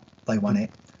Anglian Cup. They won it,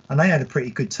 and they had a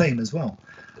pretty good team as well.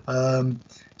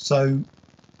 So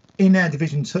in our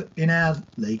Division 2, in our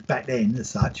league back then, as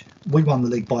such, we won the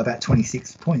league by about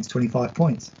 26 points, 25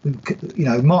 points. You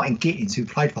know, Martin Gittins, who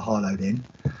played for Harlow then,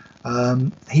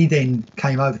 he then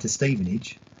came over to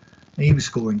Stevenage, and he was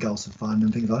scoring goals for fun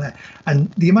and things like that.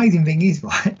 And the amazing thing is,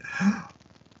 right,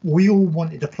 we all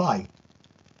wanted to play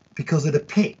because of the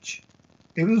pitch.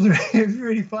 It was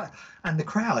really fun, and the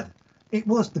crowd.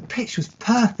 The pitch was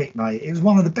perfect, mate. It was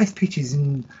one of the best pitches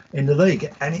in the league,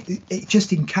 and it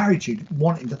just encouraged you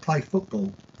wanting to play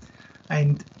football.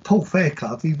 And Paul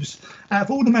Fairclough, he was, out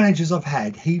of all the managers I've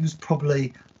had, he was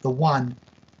probably the one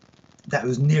that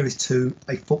was nearest to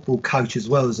a football coach as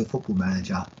well as a football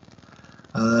manager.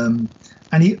 And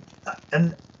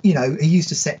you know, he used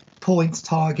to set points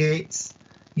targets.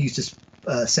 He used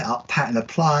to set up pattern of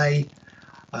play.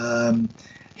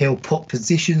 He'll put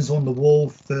positions on the wall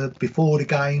for before the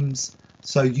games,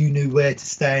 so you knew where to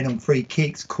stand on free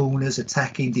kicks, corners,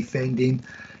 attacking, defending.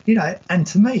 You know, and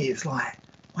to me, it's like,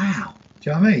 wow. Do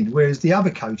you know what I mean? Whereas the other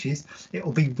coaches, it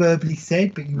will be verbally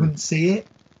said, but you wouldn't see it.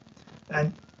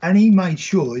 And he made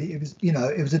sure it was, you know,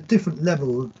 it was a different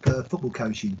level of football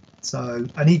coaching. So,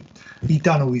 and he'd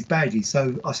done all his badges.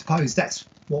 So I suppose that's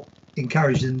what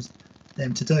encouraged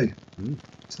them to do.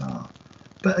 So,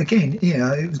 but again, you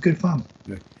know, it was good fun.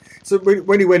 Yeah. So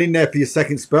when you went in there for your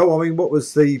second spell, I mean, what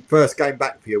was the first game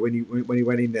back for you when you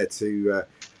went in there to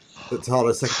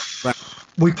Harlow second?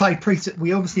 We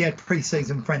obviously had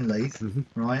pre-season friendlies,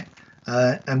 right?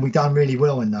 And we done really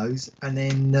well in those. And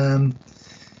then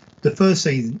the first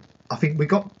season, I think we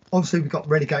got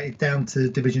relegated down to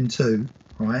Division 2,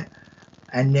 right?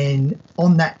 And then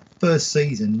on that first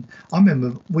season, I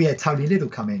remember we had Tony Little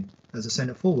come in as a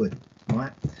centre forward,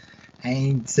 right?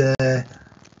 And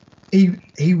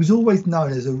he was always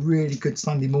known as a really good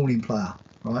Sunday morning player,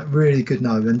 right? Really good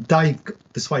known. And Dave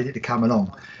persuaded to come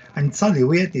along. And suddenly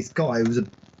we had this guy who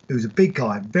was a big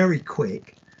guy, very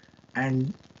quick,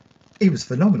 and he was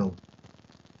phenomenal.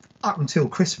 Up until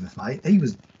Christmas, mate, he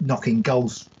was knocking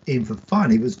goals in for fun.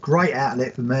 He was great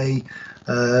outlet for me.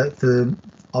 I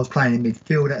was playing in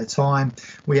midfield at the time.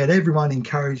 We had everyone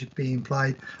encouraged being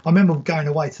played. I remember going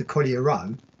away to Collier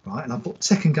Row, right, and I thought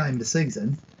second game of the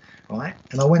season, right,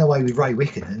 and I went away with Ray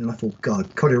Wickenden, and I thought,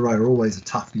 God, Collier Row are always a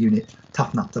tough unit,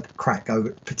 tough nut to crack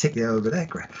over, particularly over there.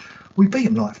 We beat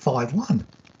them like 5-1,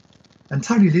 and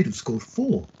Tony Little scored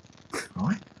 4,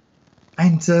 right,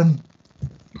 and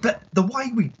but the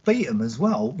way we beat them as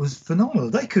well was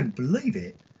phenomenal. They couldn't believe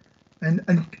it. And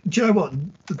do you know what?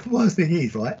 The worst thing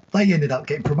is, right, they ended up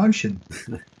getting promotion.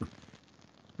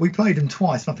 We played them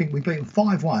twice, and I think we beat them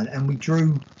 5-1, and we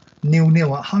drew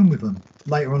 0-0 at home with them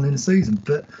later on in the season.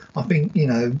 But I think, you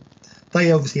know,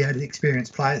 they obviously had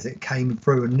experienced players that came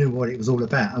through and knew what it was all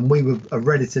about. And we were a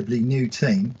relatively new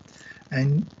team,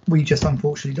 and we just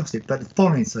unfortunately lost it. But the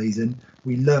following season,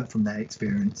 we learnt from that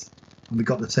experience. and we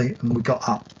got the team, and we got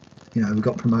up. You know, we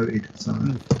got promoted. So,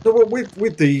 So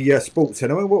with the sports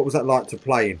centre, I mean, what was that like to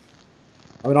play in?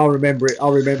 I mean, I remember it. I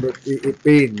remember it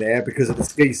being there because of the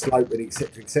ski slope and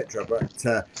etc. etc. But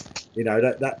you know,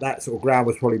 that sort of ground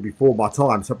was probably before my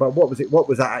time. So, but what was it? What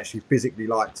was that actually physically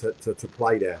like to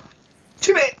play there?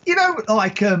 you know,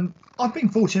 like I've been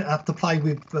fortunate enough to play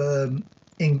with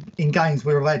in games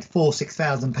where I've had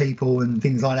 4,000-6,000 people and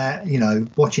things like that. You know,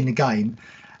 watching the game,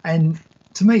 and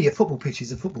to me, a football pitch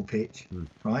is a football pitch,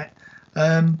 right?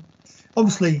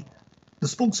 Obviously, the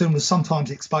sports zone was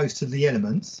sometimes exposed to the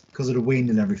elements because of the wind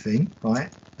and everything, right?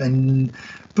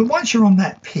 But once you're on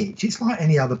that pitch, it's like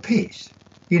any other pitch.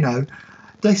 You know,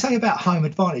 they say about home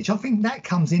advantage. I think that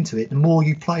comes into it the more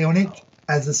you play on it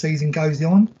as the season goes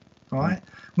on, right?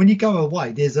 When you go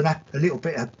away, there's a little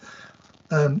bit of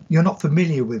you're not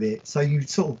familiar with it, so you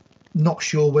sort of not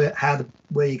sure where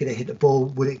you're going to hit the ball,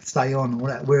 will it stay on, or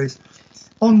that. Whereas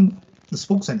on the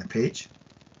sports centre pitch,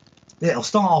 it'll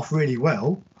start off really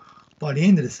well. By the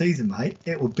end of the season, mate,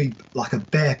 it would be like a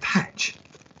bare patch.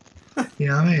 You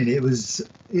know what I mean?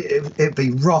 It'd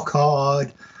be rock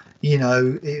hard. You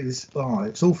know, it's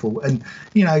awful. And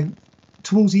you know,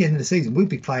 towards the end of the season, we'd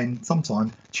be playing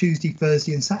sometime Tuesday,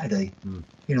 Thursday, and Saturday.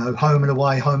 You know, home and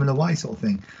away sort of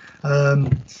thing.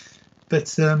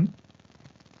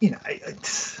 You know,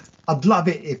 I'd love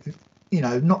it if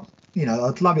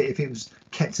I'd love it if it was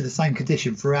kept to the same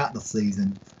condition throughout the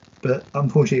season. But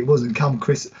unfortunately, it wasn't. Come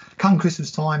Christmas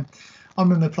time, I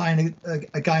remember playing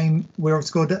a game where I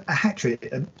scored a hat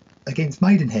trick against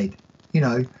Maidenhead. You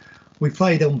know, we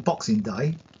played on Boxing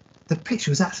Day. The pitch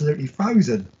was absolutely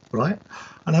frozen, right?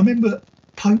 And I remember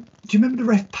Pope. Do you remember the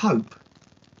ref Pope?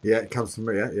 Yeah, it comes to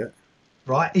me. Yeah.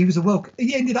 Right, he was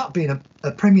he ended up being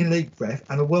a Premier League ref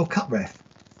and a World Cup ref.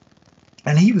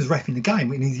 And he was reffing the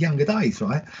game in his younger days,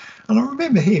 right? And I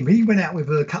remember him. He went out with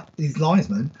his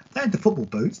linesmen. They had the football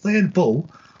boots. They had the ball.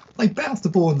 They bounced the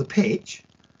ball on the pitch,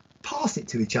 passed it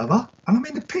to each other. And I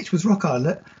mean, the pitch was rock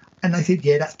hard. And they said,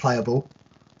 "Yeah, that's playable."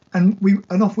 And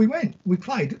off we went. We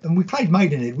played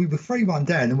Maidenhead. We were 3-1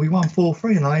 down, and we won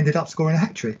 4-3. And I ended up scoring a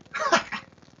hat trick.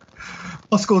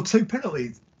 I scored 2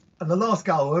 penalties. And the last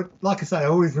goal, like I say, I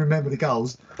always remember the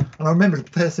goals. And I remember the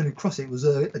person who crossed it was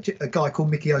a guy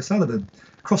called Mickey O'Sullivan.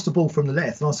 Crossed the ball from the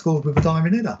left, and I scored with a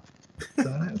diving header. So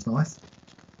that was nice.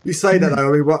 You say that, though.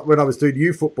 I mean, when I was doing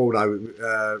youth football,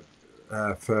 though,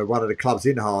 for one of the clubs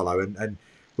in Harlow, and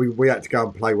we had to go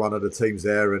and play one of the teams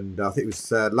there, and I think it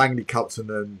was Langley, Colton,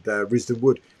 and Risdon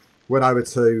Wood. Went over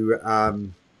to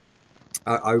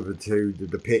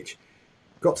the pitch,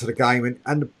 got to the game,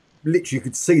 and literally you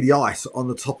could see the ice on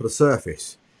the top of the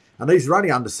surface. And these are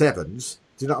only under 7s.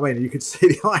 Do you know what I mean? And you could see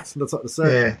the ice on the top of the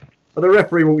surface. Yeah. And the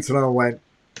referee walked along and went,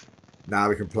 "Now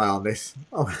we can play on this."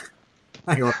 Oh,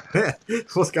 hang on.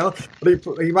 What's going on?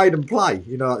 But he made them play,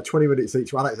 you know, like 20 minutes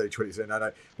each. Well, I don't say 20 minutes,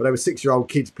 no. But they were 6-year-old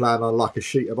kids playing on like a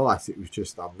sheet of ice. It was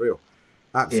just unreal.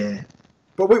 Absolutely. Yeah.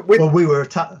 But we were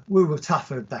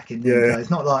tougher back in them days.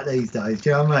 Not like these days.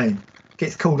 Do you know what I mean?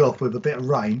 Gets called off with a bit of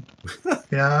rain.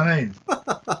 You know what I mean?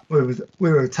 we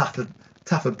were a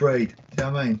tougher breed. Do you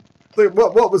know what I mean? So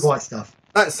what was white stuff?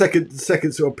 That second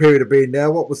sort of period of being there,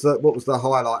 what was the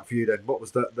highlight for you then? What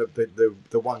was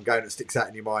the one game that sticks out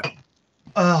in your mind?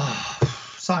 Oh,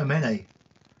 so many.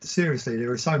 Seriously, there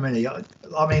were so many. I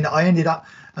mean, I ended up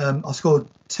I scored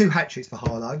 2 hat tricks for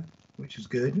Harlow, which was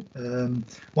good.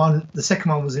 The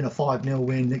second one was in a 5-0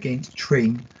 win against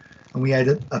Tring, and we had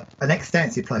an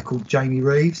ex-Stancy player called Jamie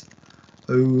Reeves,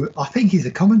 who I think he's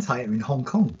a commentator in Hong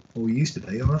Kong, or he used to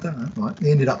be. I don't know. Right,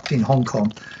 he ended up in Hong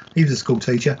Kong. He was a school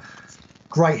teacher.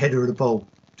 Great header of the ball.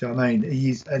 Do you know what I mean?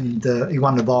 He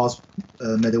won the Vars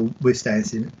medal with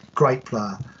Stancy. Great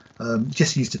player.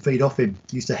 Just used to feed off him.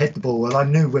 Used to head the ball, and I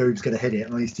knew where he was going to head it,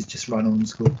 and I used to just run on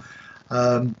score.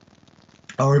 I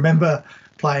remember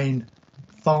playing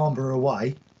Farnborough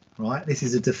away. Right, this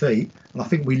is a defeat, and I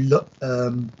think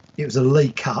it was a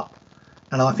League Cup,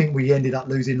 and I think we ended up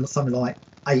losing something like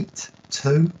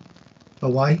 8-2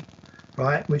 away.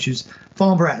 Right, which was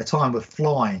Farnborough at the time were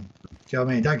flying. Do you know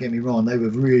what I mean? Don't get me wrong, they were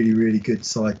really, really good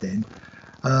side then.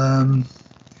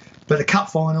 But the cup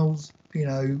finals, you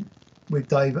know, with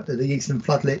Dave, the Eastern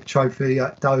Floodlit Trophy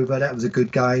at Dover, that was a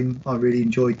good game. I really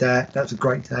enjoyed that. That was a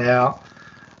great day out.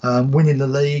 Winning the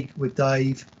league with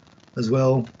Dave as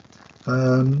well.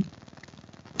 Gwen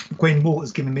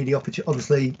Waters giving me the opportunity,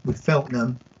 obviously with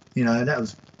Feltnam, you know, that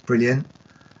was brilliant.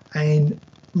 And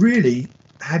really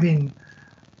having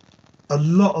a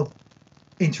lot of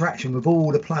interaction with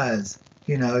all the players.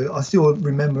 You know, I still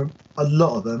remember a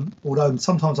lot of them, although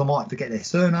sometimes I might forget their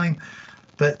surname,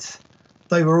 but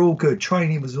they were all good.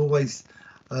 Training was always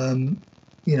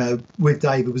you know, with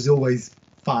David was always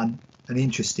fun and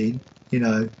interesting. You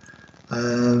know,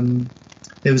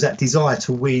 there was that desire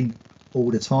to win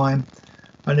all the time,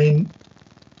 and then,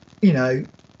 you know,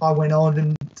 I went on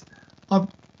and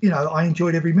I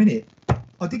enjoyed every minute.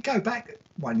 I did go back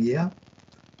one year,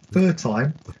 third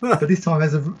time, but this time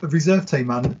as a reserve team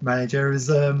manager as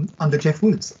under Jeff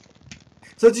Woods.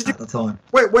 So did you, at the time,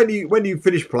 when you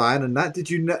finished playing and that, did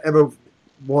you ever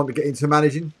want to get into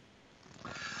managing?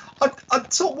 I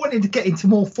sort of wanted to get into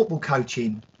more football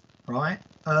coaching, right?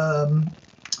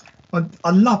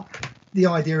 I love the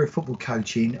idea of football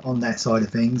coaching on that side of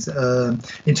things.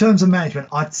 In terms of management,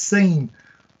 I'd seen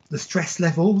the stress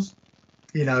levels,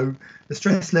 you know, the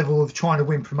stress level of trying to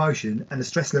win promotion and the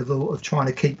stress level of trying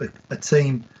to keep a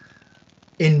team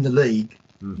in the league,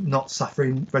 not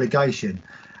suffering relegation.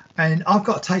 And I've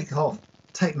got to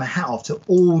take my hat off to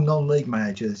all non-league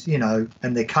managers, you know,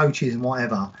 and their coaches and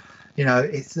whatever. You know,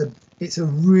 it's a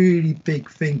really big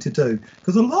thing to do,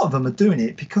 because a lot of them are doing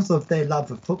it because of their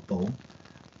love of football,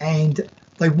 and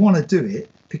they want to do it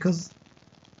because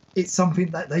it's something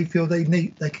that they feel they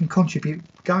can contribute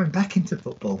going back into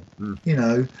football. You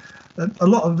know, a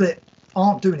lot of it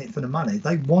aren't doing it for the money.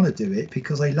 They want to do it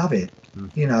because they love it.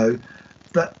 You know,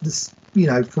 but this, you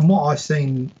know, from what I've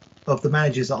seen of the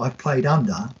managers that I've played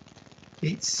under,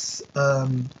 it's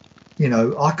you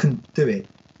know, I couldn't do it.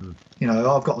 You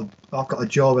know, I've got a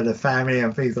job and a family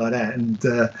and things like that, and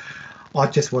I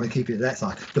just want to keep it that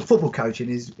side. The football coaching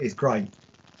is great,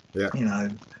 yeah. You know,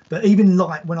 but even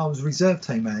like when I was reserve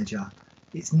team manager,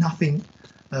 it's nothing.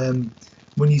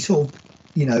 When you sort of,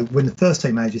 you know, when the first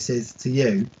team manager says to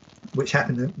you, which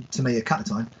happened to me a couple of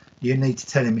times, you need to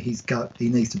tell him he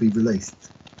needs to be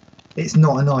released. It's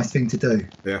not a nice thing to do.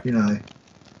 Yeah. You know,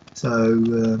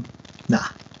 so nah.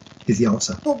 Is the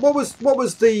answer. What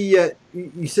was the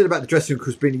you said about the dressing room,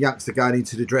 because being a youngster going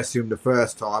into the dressing room the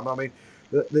first time? I mean,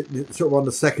 the sort of on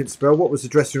the second spell, what was the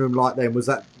dressing room like then? Was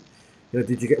that, you know,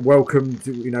 did you get welcomed?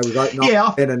 You know, with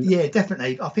yeah,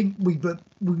 definitely. I think we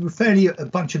were fairly a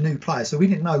bunch of new players, so we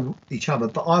didn't know each other.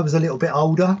 But I was a little bit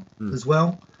older as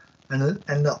well,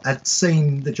 and I'd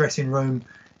seen the dressing room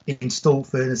in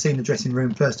Stortford and seen the dressing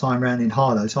room first time round in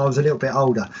Harlow, so I was a little bit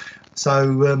older.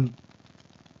 So.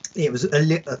 It was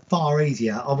far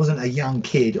easier. I wasn't a young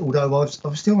kid, although I was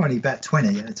still only about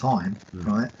 20 at the time,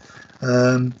 right?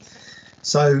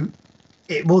 So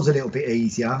it was a little bit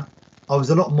easier. I was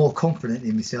a lot more confident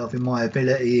in myself, in my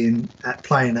ability in at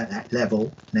playing at that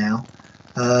level now.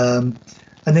 And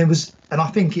I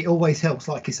think it always helps,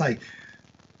 like you say,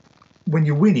 when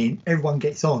you're winning, everyone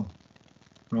gets on,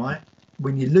 right?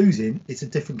 When you're losing, it's a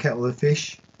different kettle of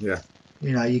fish. Yeah.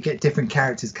 You know, you get different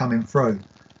characters coming through.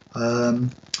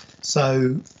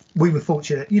 So we were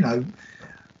fortunate, you know,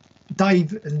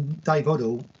 Dave and Dave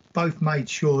Oddle both made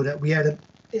sure that we had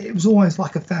it was almost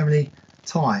like a family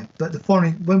tie. But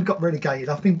when we got relegated,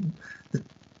 I think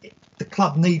the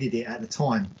club needed it at the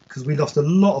time, because we lost a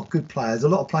lot of good players. A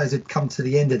lot of players had come to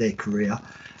the end of their career,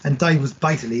 and Dave was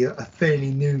basically a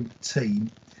fairly new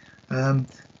team.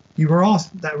 You were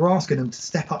asking them to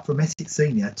step up from Essex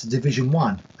Senior to Division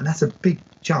 1, and that's a big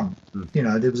jump. You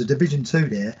know, there was a Division 2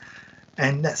 there,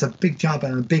 and that's a big jump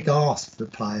and a big ask for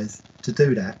players to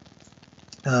do that.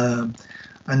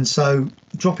 And so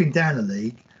dropping down the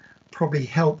league probably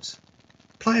helped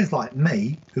players like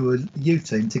me, who were youth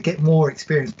team, to get more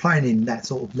experience playing in that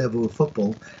sort of level of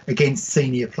football against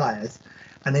senior players.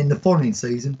 And then the following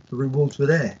season, the rewards were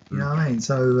there. You know what I mean?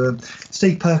 So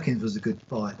Steve Perkins was a good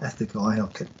buy. That's the guy.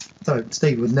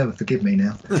 Steve would never forgive me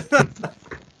now.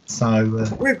 So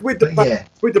with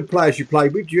the players you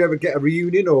played with, do you ever get a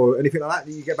reunion or anything like that?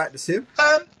 Do you get back to see them?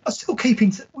 I still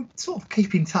we sort of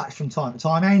keep in touch from time to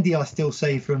time. Andy, I still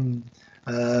see from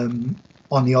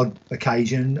on the odd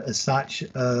occasion as such.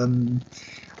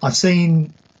 I've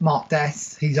seen Mark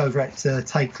Dass. He's over at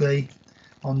Takeley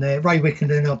on there. Ray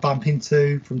Wickenden I bump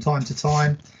into from time to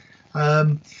time.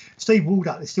 Steve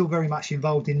Waldup is still very much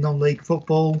involved in non-league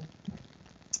football.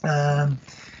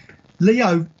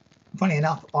 Leo, funny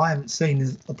enough, I haven't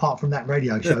seen, apart from that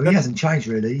radio show. He hasn't changed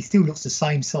really. He still looks the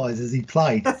same size as he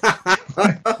played.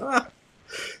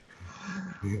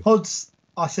 Hodds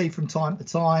I see from time to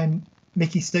time.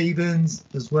 Mickey Stevens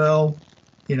as well,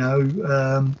 you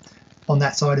know, on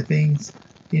that side of things,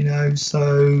 you know.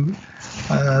 So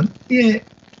yeah,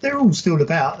 they're all still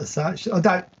about as such. I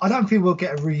don't feel we'll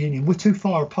get a reunion. We're too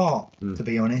far apart, to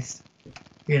be honest,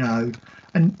 you know.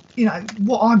 And you know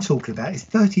what I'm talking about is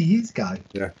 30 years ago.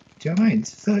 Yeah. Do you know what I mean?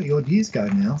 It's 30 odd years ago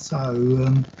now.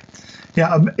 So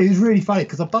yeah, it was really funny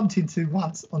because I bumped into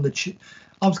once on the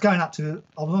I was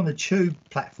on a tube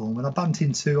platform and I bumped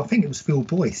into, I think it was Phil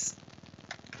Boyce.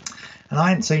 and I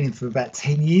hadn't seen him for about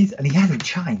 10 years, and he hadn't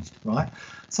changed, right?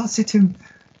 So I said to him,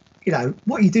 you know,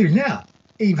 what are you doing now?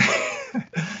 He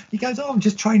goes, oh, I'm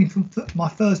just training for my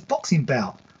first boxing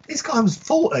bout. This guy was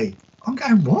 40. I'm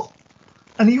going, what?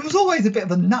 And he was always a bit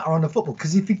of a nutter on the football,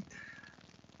 because if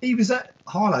he was at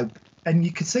Harlow, and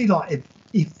you could see, like,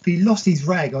 if he lost his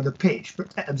rag on the pitch,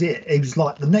 that was it. He was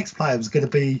like, the next player was going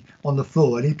to be on the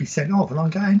floor, and he'd be sent off. And I'm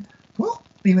going, what?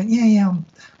 And he went, yeah,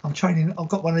 I'm training. I've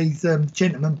got one of these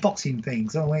gentleman boxing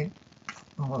things. And I went,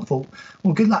 oh, I thought,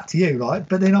 well, good luck to you, right?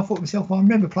 But then I thought to myself, well, I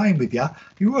remember playing with you.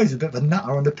 You were always a bit of a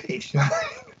nutter on the pitch.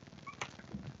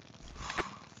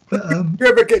 But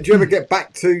do you ever get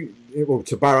back to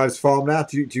Barrow's Farm now?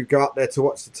 Do you go up there to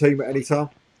watch the team at any time?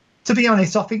 To be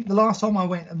honest, I think the last time I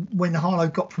went, when Harlow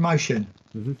got promotion,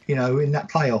 you know, in that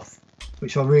playoff,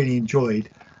 which I really enjoyed,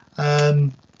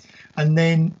 and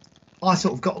then I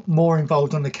sort of got more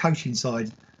involved on the coaching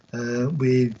side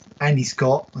with Andy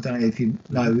Scott. I don't know if you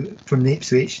know, from the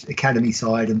Ipswich Academy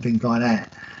side and things like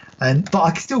that. But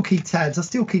I still keep tabs. I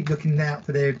still keep looking out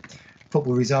for their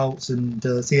football results and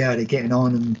see how they're getting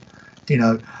on. And you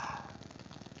know,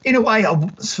 in a way,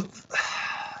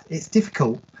 it's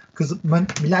difficult because my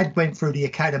lad went through the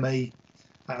academy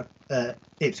at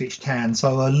Ipswich Town,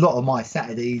 so a lot of my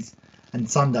Saturdays and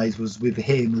Sundays was with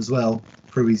him as well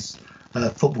through his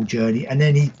football journey. And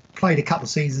then he played a couple of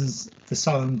seasons for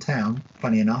Harlow Town,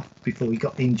 funny enough, before he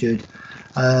got injured.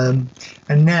 And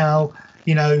now,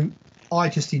 you know, I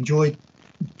just enjoyed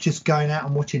just going out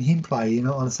and watching him play, you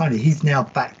know, on a Sunday. He's now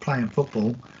back playing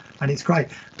football, and it's great.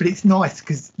 But it's nice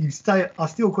because I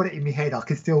still got it in my head, I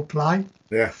can still play.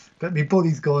 Yeah. But my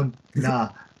body's gone, nah,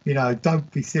 you know, don't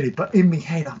be silly. But in my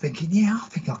head, I'm thinking, yeah, I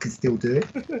think I can still do it.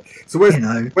 So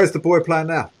where's the boy playing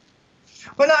now?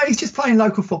 Well, no, he's just playing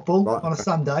local football on a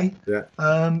Sunday.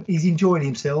 Yeah. He's enjoying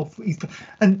himself.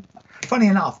 And funny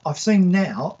enough, I've seen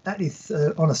now, that is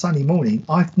on a Sunday morning,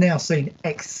 I've now seen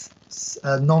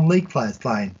non-league players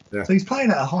playing. Yeah. So he's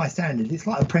playing at a high standard. It's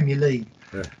like a Premier League.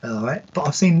 Yeah. Right? But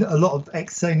I've seen a lot of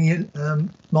ex-senior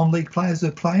non-league players who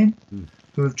are playing,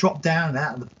 who have dropped down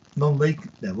out of the non-league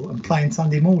level and playing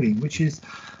Sunday morning, which is,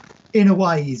 in a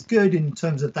way, is good in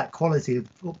terms of that quality of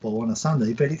football on a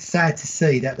Sunday. But it's sad to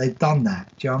see that they've done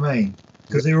that. Do you know what I mean?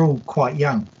 Because they're all quite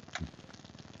young.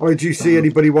 I mean, do you see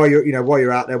anybody while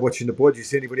you're out there watching the board? Do you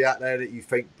see anybody out there that you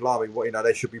think, blimey,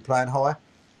 they should be playing higher?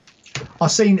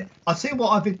 I've seen what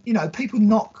I've been. You know, people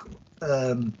knock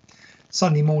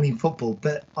Sunday morning football,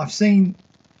 but I think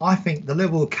the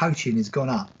level of coaching has gone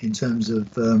up in terms of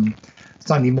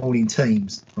Sunday morning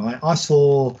teams. Right, I've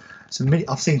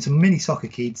seen some mini soccer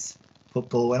kids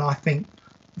football, and I think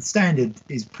the standard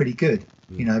is pretty good.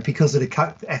 You know, because of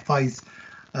the FA's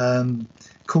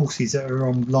courses that are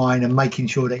online and making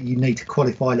sure that you need to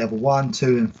qualify level 1,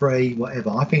 2, and 3, whatever.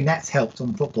 I think that's helped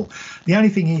on football. The only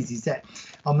thing is that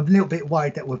I'm a little bit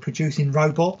worried that we're producing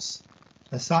robots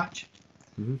as such.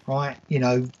 Right, you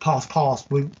know, pass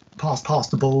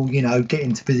the ball, you know, get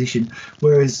into position,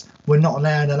 whereas we're not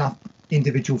allowing enough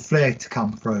individual flair to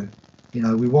come through. You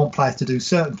know, we want players to do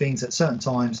certain things at certain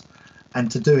times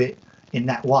and to do it in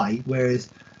that way, whereas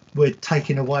we're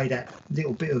taking away that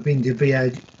little bit of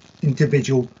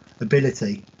individual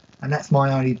ability, and that's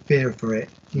my only fear for it,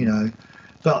 you know.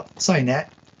 But saying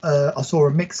that, I saw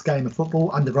a mixed game of football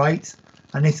under 8,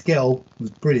 and this girl was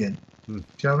brilliant. Do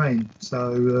you know what I mean?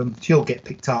 So she'll get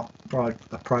picked up by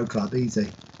a pro club easy.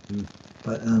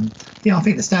 But yeah, I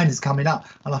think the standard's coming up,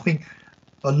 and I think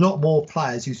a lot more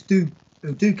players who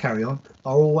do carry on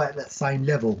are all at that same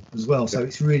level as well. So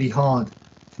it's really hard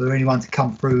for anyone to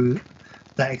come through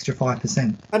that extra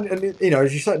 5%. And you know,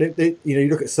 as you say, you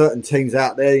look at certain teams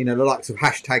out there, you know, the likes of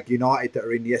 #United that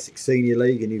are in the Essex Senior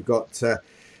League, and you've got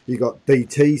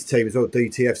DT's team as well,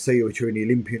 DTFC, which are in the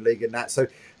Olympian League and that. So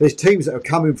there's teams that are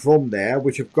coming from there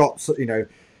which have got, you know,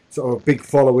 sort of a big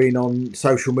following on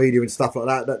social media and stuff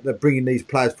like that they're bringing these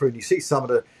players through. And you see some of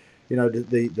the, you know,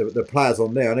 the players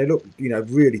on there, and they look, you know,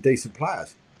 really decent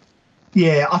players.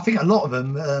 Yeah, I think a lot of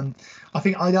them.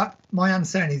 My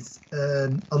understanding is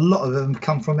a lot of them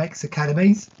come from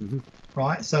ex-academies,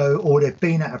 right? So, or they've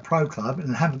been at a pro club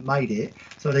and haven't made it,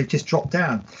 so they've just dropped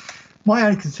down. My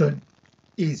only concern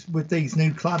is with these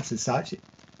new clubs as such,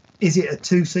 is it a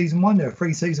 2-season wonder, a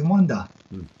 3-season wonder?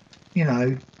 You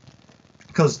know,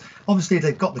 because obviously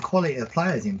they've got the quality of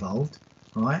players involved,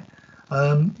 right?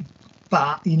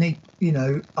 But you need, you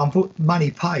know,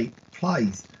 money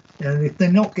plays. And if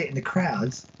they're not getting the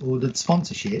crowds or the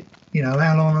sponsorship, you know,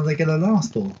 how long are they going to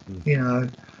last for? You know,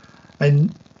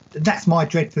 and that's my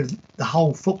dread for the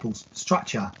whole football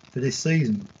structure for this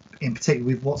season, in particular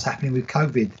with what's happening with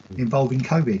COVID, involving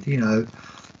COVID. You know,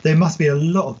 there must be a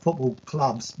lot of football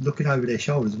clubs looking over their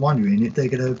shoulders, wondering if they're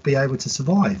going to be able to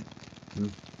survive.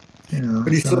 You know, I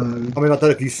mean, I don't know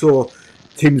if you saw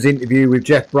Tim's interview with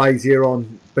Jeff Brazier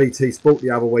on BT Sport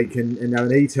the other week, and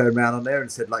he turned around on there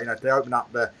and said, like, if they open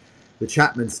up the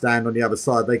Chapman stand on the other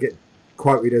side, they get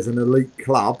quoted as an elite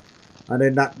club, and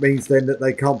then that means then that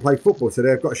they can't play football, so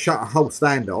they've got to shut a whole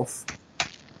stand off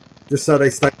just so they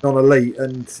stay on elite.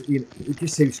 And it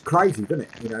just seems crazy, doesn't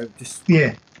it? Just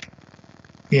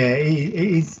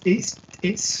it's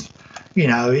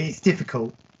it's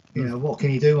difficult. What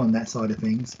can you do on that side of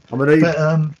things? I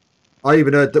mean, I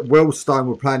even heard that Wellstone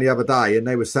were playing the other day, and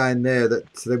they were saying there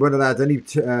that they weren't allowed any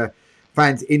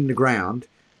fans in the ground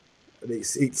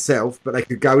itself, but they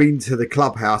could go into the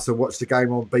clubhouse and watch the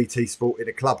game on BT Sport in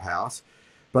a clubhouse,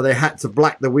 but they had to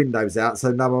black the windows out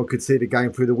so no one could see the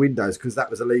game through the windows, because that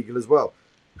was illegal as well.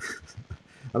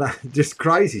 And just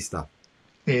crazy stuff.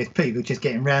 Yeah, it's people just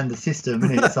getting around the system,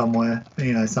 isn't it? Somewhere,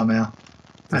 somehow.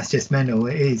 That's just mental.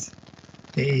 It is.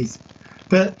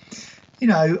 But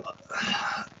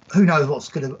who knows what's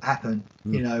going to happen?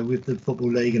 With the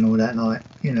football league and all that.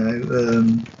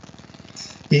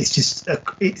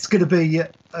 It's going to be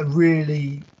a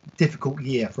really difficult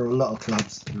year for a lot of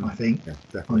clubs, I think,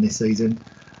 on this season.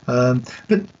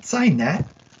 But saying that,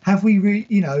 have we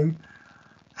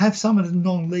have some of the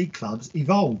non-league clubs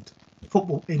evolved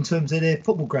football in terms of their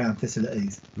football ground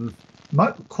facilities?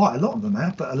 Quite a lot of them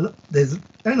have, but there's a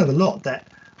hell of a lot that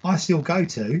I still go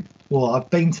to, or I've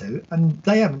been to, and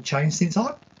they haven't changed since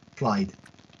I played.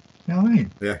 You know what I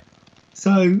mean? Yeah.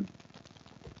 So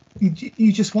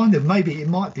you just wonder, maybe it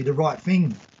might be the right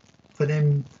thing for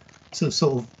them to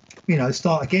sort of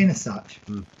start again as such.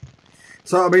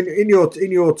 So I mean, in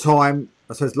your time,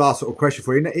 I suppose last sort of question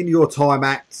for you, in your time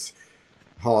at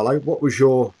Harlow, what was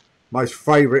your most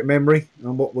favourite memory,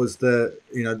 and what was the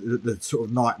sort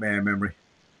of nightmare memory?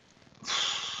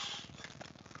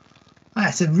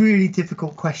 That's a really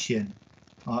difficult question.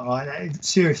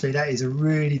 Seriously, that is a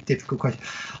really difficult question.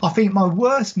 I think my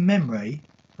worst memory,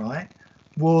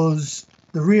 was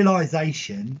the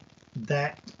realisation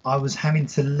that I was having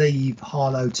to leave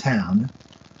Harlow Town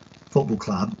Football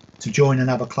Club to join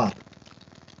another club,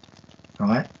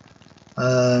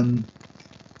 to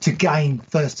gain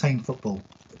first team football.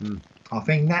 I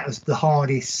think that was the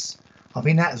hardest. I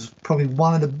think that was probably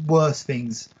one of the worst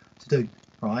things to do,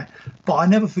 But I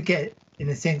never forget, in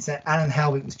the sense that Alan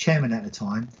Howitt was chairman at the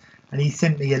time, and he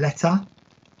sent me a letter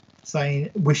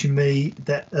wishing me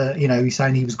that he's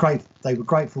saying he was great. They were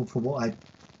grateful for what I'd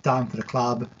done for the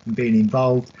club and being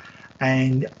involved,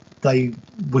 and they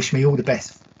wished me all the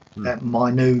best at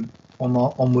my new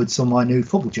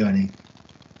football journey.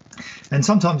 And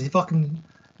sometimes, if I can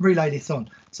relay this on,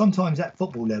 sometimes at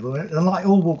football level, like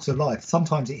all walks of life,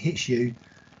 sometimes it hits you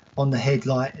on the head,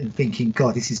 and thinking,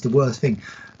 God, this is the worst thing.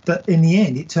 But in the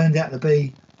end, it turned out to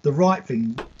be the right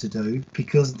thing to do,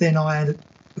 because then I had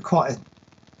quite a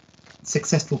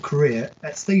successful career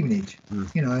at Stevenage,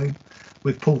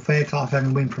 with Paul Fairclough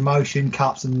having win promotion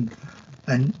cups and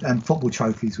football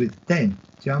trophies with them.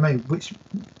 Do you know what I mean? Which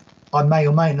I may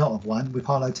or may not have won with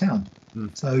Harlow Town.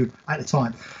 So at the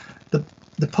time, the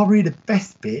probably the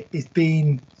best bit is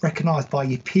being recognised by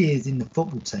your peers in the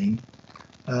football team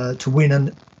to win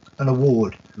an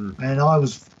award. And I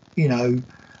was,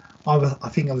 I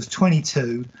think I was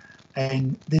 22,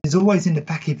 and there's always in the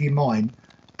back of your mind,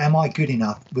 am I good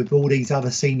enough with all these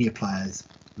other senior players?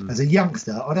 As a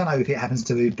youngster, I don't know if it happens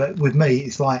to you, but with me,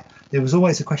 it's like there was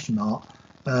always a question mark.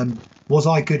 Was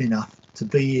I good enough to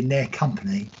be in their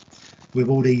company with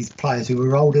all these players who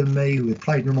were older than me, who had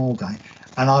played them all game?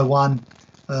 And I won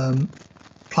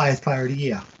Player of the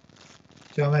Year.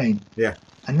 Do you know what I mean? Yeah.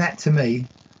 And that to me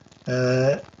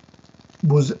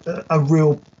was a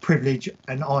real privilege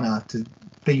and honour to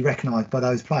be recognised by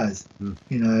those players.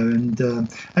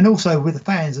 And also with the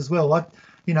fans as well. I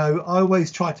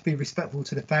always try to be respectful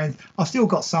to the fans. I've still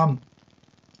got some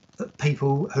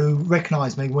people who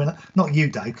recognise me when, not you,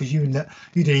 Dave, because you didn't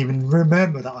even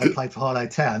remember that I played for Harlow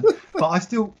Town. But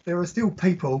there are still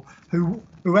people who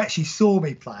actually saw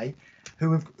me play,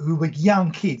 who were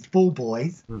young kids, ball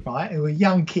boys, who were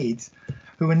young kids,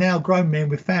 who are now grown men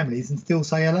with families and still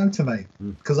say hello to me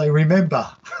because they remember.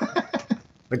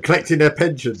 And collecting their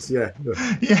pensions, yeah.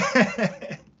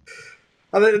 Yeah.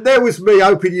 And then there was me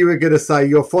hoping you were going to say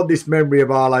your fondest memory of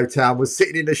Harlow Town was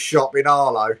sitting in a shop in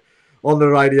Harlow on the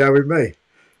radio with me.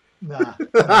 Nah.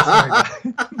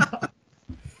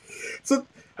 So,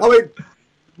 I mean,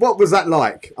 what was that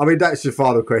like? I mean, that's your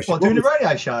final question. Doing a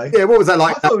radio show? Yeah, what was that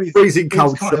like? Freezing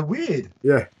cold. It was kind of weird.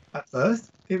 Yeah. At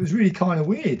first, it was really kind of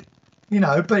weird,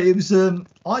 but it was.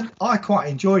 I quite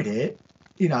enjoyed it.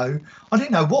 you know, I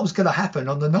didn't know what was going to happen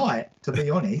on the night, to be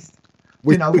honest.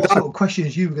 You know, what sort of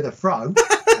questions you were going to throw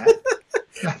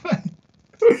at.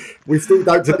 We still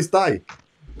don't to this day.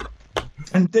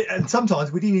 And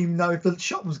sometimes we didn't even know if the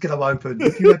shop was going to open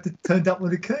if you had turned up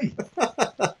with a key.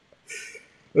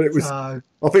 It was. I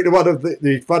think one of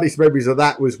the funniest memories of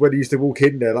that was when he used to walk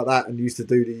in there like that and used to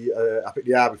do the I think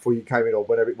the hour before you came in or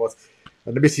whatever it was,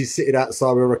 and the missus sitting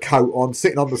outside with her coat on,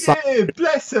 sitting on the side. Yeah,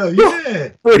 bless her. Yeah,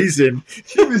 freezing.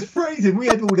 She was freezing. We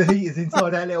had all the heaters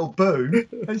inside our little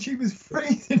booth, and she was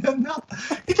freezing enough.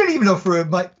 He didn't even offer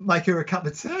her make her a cup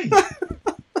of tea.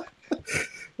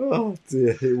 Oh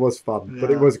dear, it was fun, but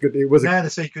it was good. It was. Now the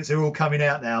secrets are all coming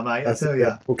out now, mate. I tell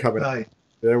you, all coming out.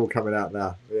 They're all coming out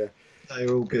now. Yeah, they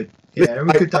were all good. Yeah, they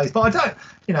were good days. But I don't,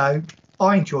 you know,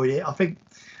 I enjoyed it. I think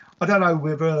I don't know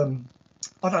with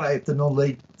I don't know if the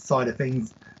non-league side of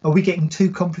things are we getting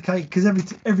too complicated, because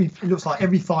it looks like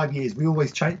every 5 years we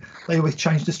always change. They always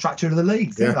change the structure of the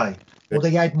leagues, don't they? Or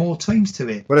they add more teams to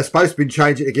it. Well, they're supposed to be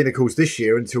changing again, of course, this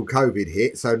year until COVID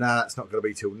hit. So now that's not going to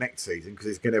be till next season, because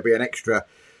it's going to be an extra.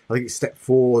 I think it's Step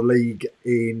 4 league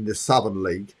in the Southern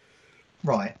League.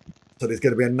 Right. So there's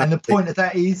going to be another. And the point of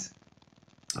that is?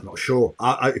 I'm not sure.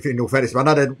 If in all fairness, I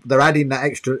know they're adding that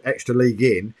extra league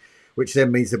in, which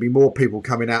then means there'll be more people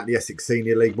coming out of the Essex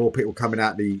Senior League, more people coming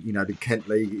out of the Kent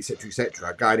League,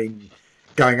 etc.,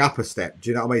 going up a step. Do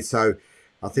you know what I mean? So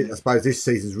I suppose this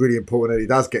season's really important that it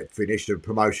does get finished, of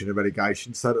promotion and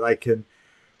relegation, so that they can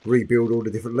rebuild all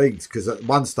the different leagues. Because at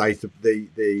one stage,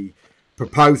 the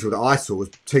proposal that I saw was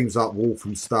teams like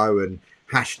Walthamstow and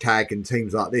Hashtag and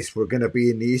teams like this were going to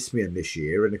be in the Isthmian this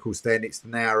year, and of course then it's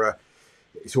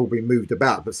all been moved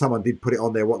about. But someone did put it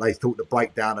on there what they thought the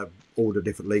breakdown of all the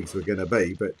different leagues were going to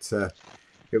be. But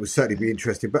it would certainly be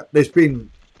interesting. But there's been,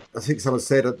 I think someone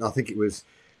said, I think it was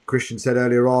Christian said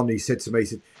earlier on, he said to me,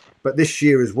 but this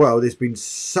year as well, there's been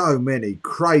so many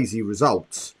crazy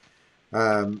results.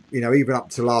 Even up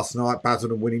to last night,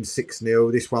 Basildon winning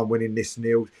 6-0, this one winning this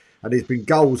 0. And there's been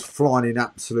goals flying in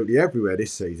absolutely everywhere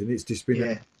this season. It's just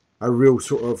been a real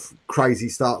sort of crazy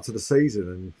start to the season.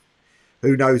 And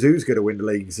who knows who's going to win the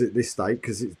leagues at this stage,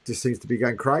 because it just seems to be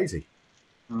going crazy.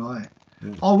 Right.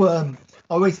 Yeah. I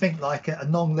always think like a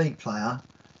non-league player,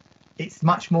 it's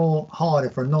much more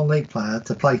harder for a non-league player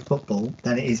to play football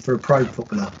than it is for a pro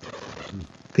footballer.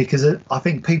 Because I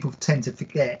think people tend to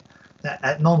forget that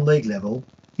at non-league level,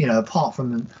 apart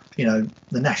from,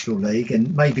 the National League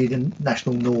and maybe the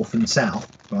National North and South,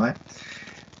 right?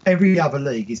 Every other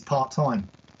league is part-time. Do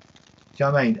you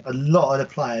know what I mean? A lot of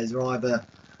the players are either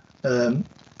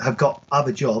have got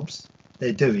other jobs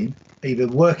they're doing, either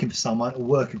working for someone or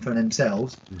working for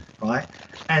themselves, right?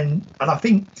 And I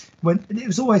think when it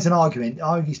was always an argument,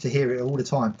 I used to hear it all the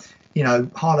time,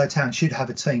 Harlow Town should have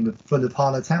a team full of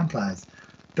Harlow Town players.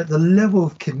 But the level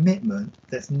of commitment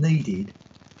that's needed,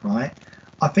 right?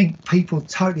 I think people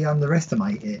totally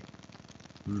underestimate it.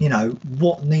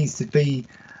 What needs to be,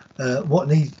 what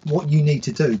you need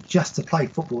to do just to play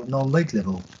football at non-league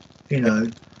level.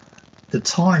 The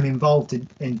time involved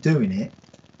in doing it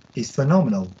is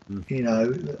phenomenal.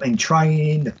 In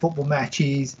training, the football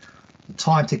matches, the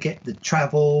time to get the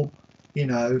travel,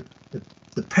 the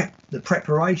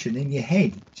preparation in your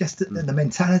head, just the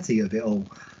mentality of it all.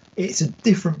 It's a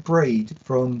different breed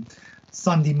from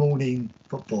Sunday morning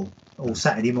football or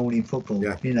Saturday morning football,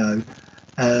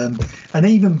 and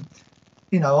even,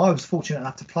 I was fortunate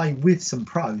enough to play with some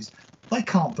pros. They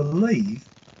can't believe,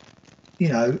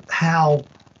 how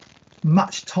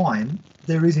much time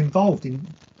there is involved in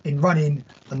running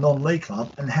a non-league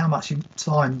club, and how much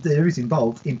time there is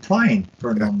involved in playing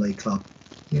for a non-league club,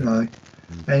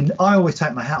 And I always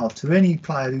take my hat off to any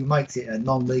player who makes it at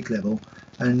non-league level.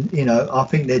 And, I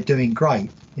think they're doing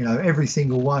great. Every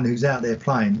single one who's out there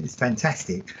playing is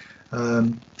fantastic.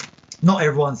 Not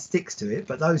everyone sticks to it,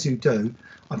 but those who do,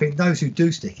 I think those who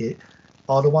do stick it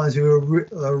are the ones who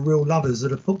are real lovers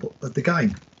of the football, of the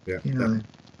game.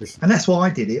 And that's why I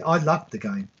did it. I loved the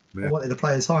game. I wanted to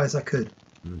play as high as I could.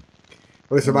 Well,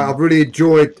 listen, mate, I've really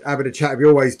enjoyed having a chat. We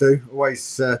always do.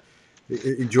 Always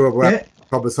enjoyable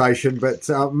conversation. But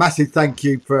massive thank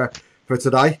you for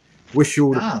today. Wish you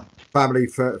all the family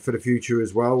for the future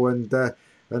as well, and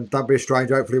don't be a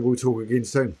stranger. Hopefully we'll talk again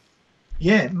soon.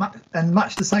 And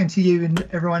much the same to you and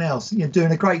everyone else. You're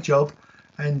doing a great job,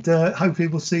 and hopefully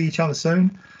we'll see each other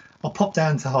soon. I'll pop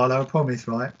down to Harlow, I promise,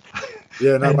 right?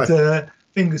 Mate.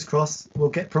 Fingers crossed we'll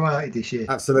get promoted this year.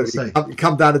 Absolutely. We'll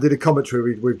come down and do the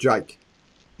commentary with Jake.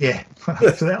 Yeah,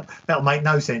 so that'll make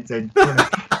no sense then.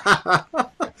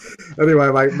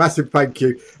 Anyway, mate, massive thank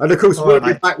you. And of course, All we'll right,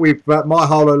 be mate. back with My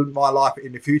Harlow My Life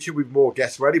in the future with more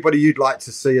guests. For anybody you'd like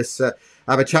to see us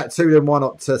have a chat to, then why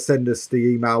not send us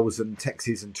the emails and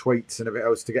texts and tweets and everything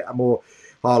else to get more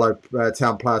Harlow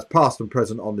Town players, past and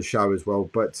present, on the show as well.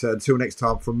 But until next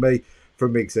time, from me,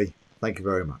 from Migsy, thank you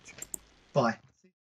very much. Bye.